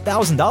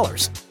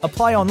 $400,000.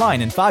 Apply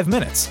online in 5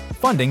 minutes.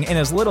 Funding in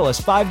as little as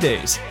 5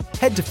 days.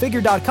 Head to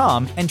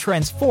Figure.com and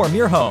transform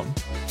your home.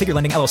 Figure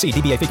Lending LLC,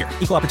 DBA Figure,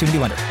 Equal Opportunity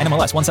Lender,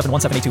 NMLS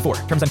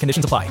 1717824. Terms and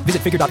conditions apply.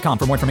 Visit Figure.com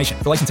for more information.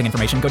 For licensing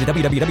information, go to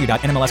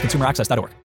www.nmlsconsumeraccess.org.